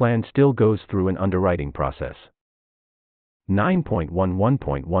group plan still goes through an underwriting process.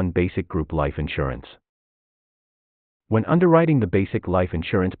 9.11.1 Basic Group Life Insurance. When underwriting the basic life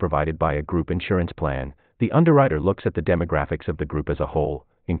insurance provided by a group insurance plan, the underwriter looks at the demographics of the group as a whole,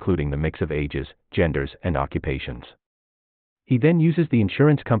 including the mix of ages, genders, and occupations. He then uses the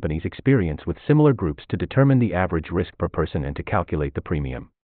insurance company's experience with similar groups to determine the average risk per person and to calculate the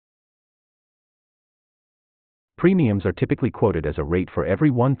premium. Premiums are typically quoted as a rate for every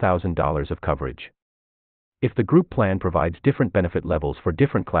 $1,000 of coverage. If the group plan provides different benefit levels for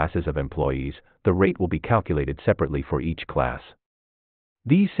different classes of employees, the rate will be calculated separately for each class.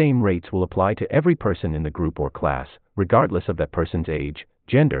 These same rates will apply to every person in the group or class, regardless of that person's age,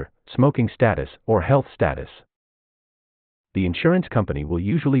 gender, smoking status, or health status. The insurance company will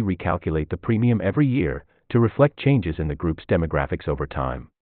usually recalculate the premium every year to reflect changes in the group's demographics over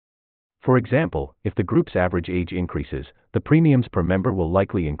time. For example, if the group's average age increases, the premiums per member will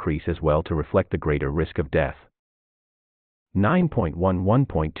likely increase as well to reflect the greater risk of death.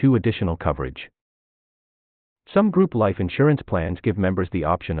 9.11.2 Additional coverage. Some group life insurance plans give members the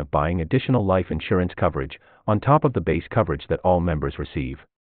option of buying additional life insurance coverage on top of the base coverage that all members receive.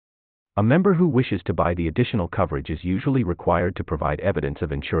 A member who wishes to buy the additional coverage is usually required to provide evidence of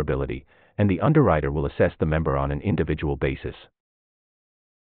insurability, and the underwriter will assess the member on an individual basis.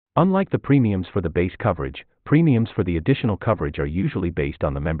 Unlike the premiums for the base coverage, premiums for the additional coverage are usually based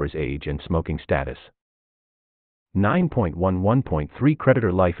on the member's age and smoking status. 9.11.3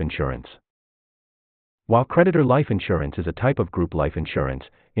 Creditor Life Insurance. While creditor life insurance is a type of group life insurance,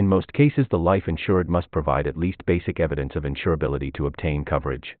 in most cases the life insured must provide at least basic evidence of insurability to obtain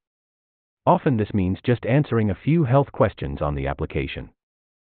coverage. Often this means just answering a few health questions on the application.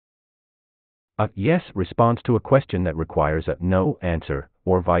 A yes response to a question that requires a no answer,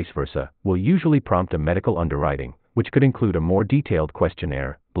 or vice versa, will usually prompt a medical underwriting, which could include a more detailed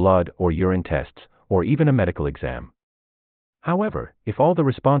questionnaire, blood or urine tests, or even a medical exam. However, if all the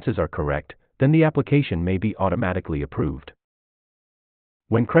responses are correct, then the application may be automatically approved.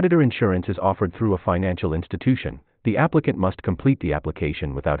 When creditor insurance is offered through a financial institution, the applicant must complete the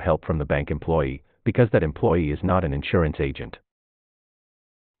application without help from the bank employee, because that employee is not an insurance agent.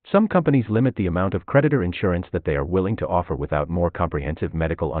 Some companies limit the amount of creditor insurance that they are willing to offer without more comprehensive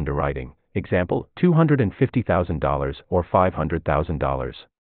medical underwriting, example, $250,000 or $500,000.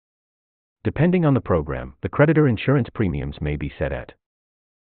 Depending on the program, the creditor insurance premiums may be set at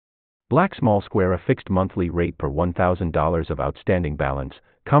Black small square a fixed monthly rate per $1,000 of outstanding balance,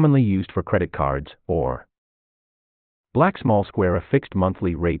 commonly used for credit cards, or Black small square a fixed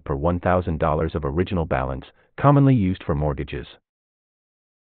monthly rate per $1,000 of original balance, commonly used for mortgages.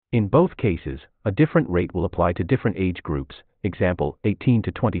 In both cases, a different rate will apply to different age groups, example, 18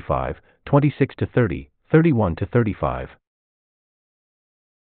 to 25, 26 to 30, 31 to 35.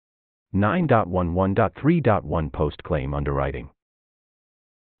 9.11.3.1 Post-claim underwriting.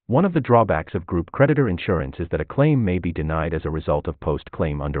 One of the drawbacks of group creditor insurance is that a claim may be denied as a result of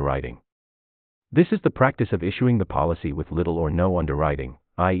post-claim underwriting. This is the practice of issuing the policy with little or no underwriting,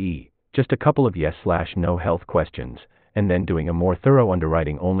 i.e., just a couple of yes/no health questions, and then doing a more thorough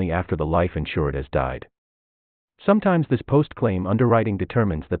underwriting only after the life insured has died. Sometimes this post-claim underwriting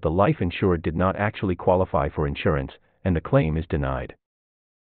determines that the life insured did not actually qualify for insurance, and the claim is denied.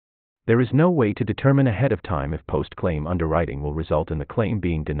 There is no way to determine ahead of time if post-claim underwriting will result in the claim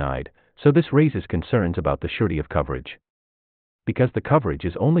being denied, so this raises concerns about the surety of coverage. Because the coverage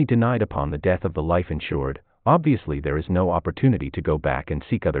is only denied upon the death of the life insured, obviously there is no opportunity to go back and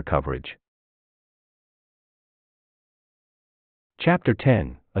seek other coverage. Chapter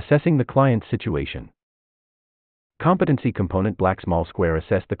 10, Assessing the Client's Situation. Competency component Black small square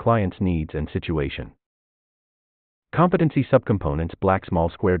assess the client's needs and situation. Competency subcomponents Black small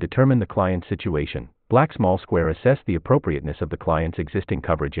square determine the client's situation, Black small square assess the appropriateness of the client's existing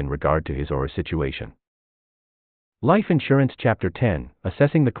coverage in regard to his or her situation. Life Insurance Chapter 10,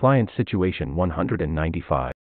 Assessing the Client's Situation 195.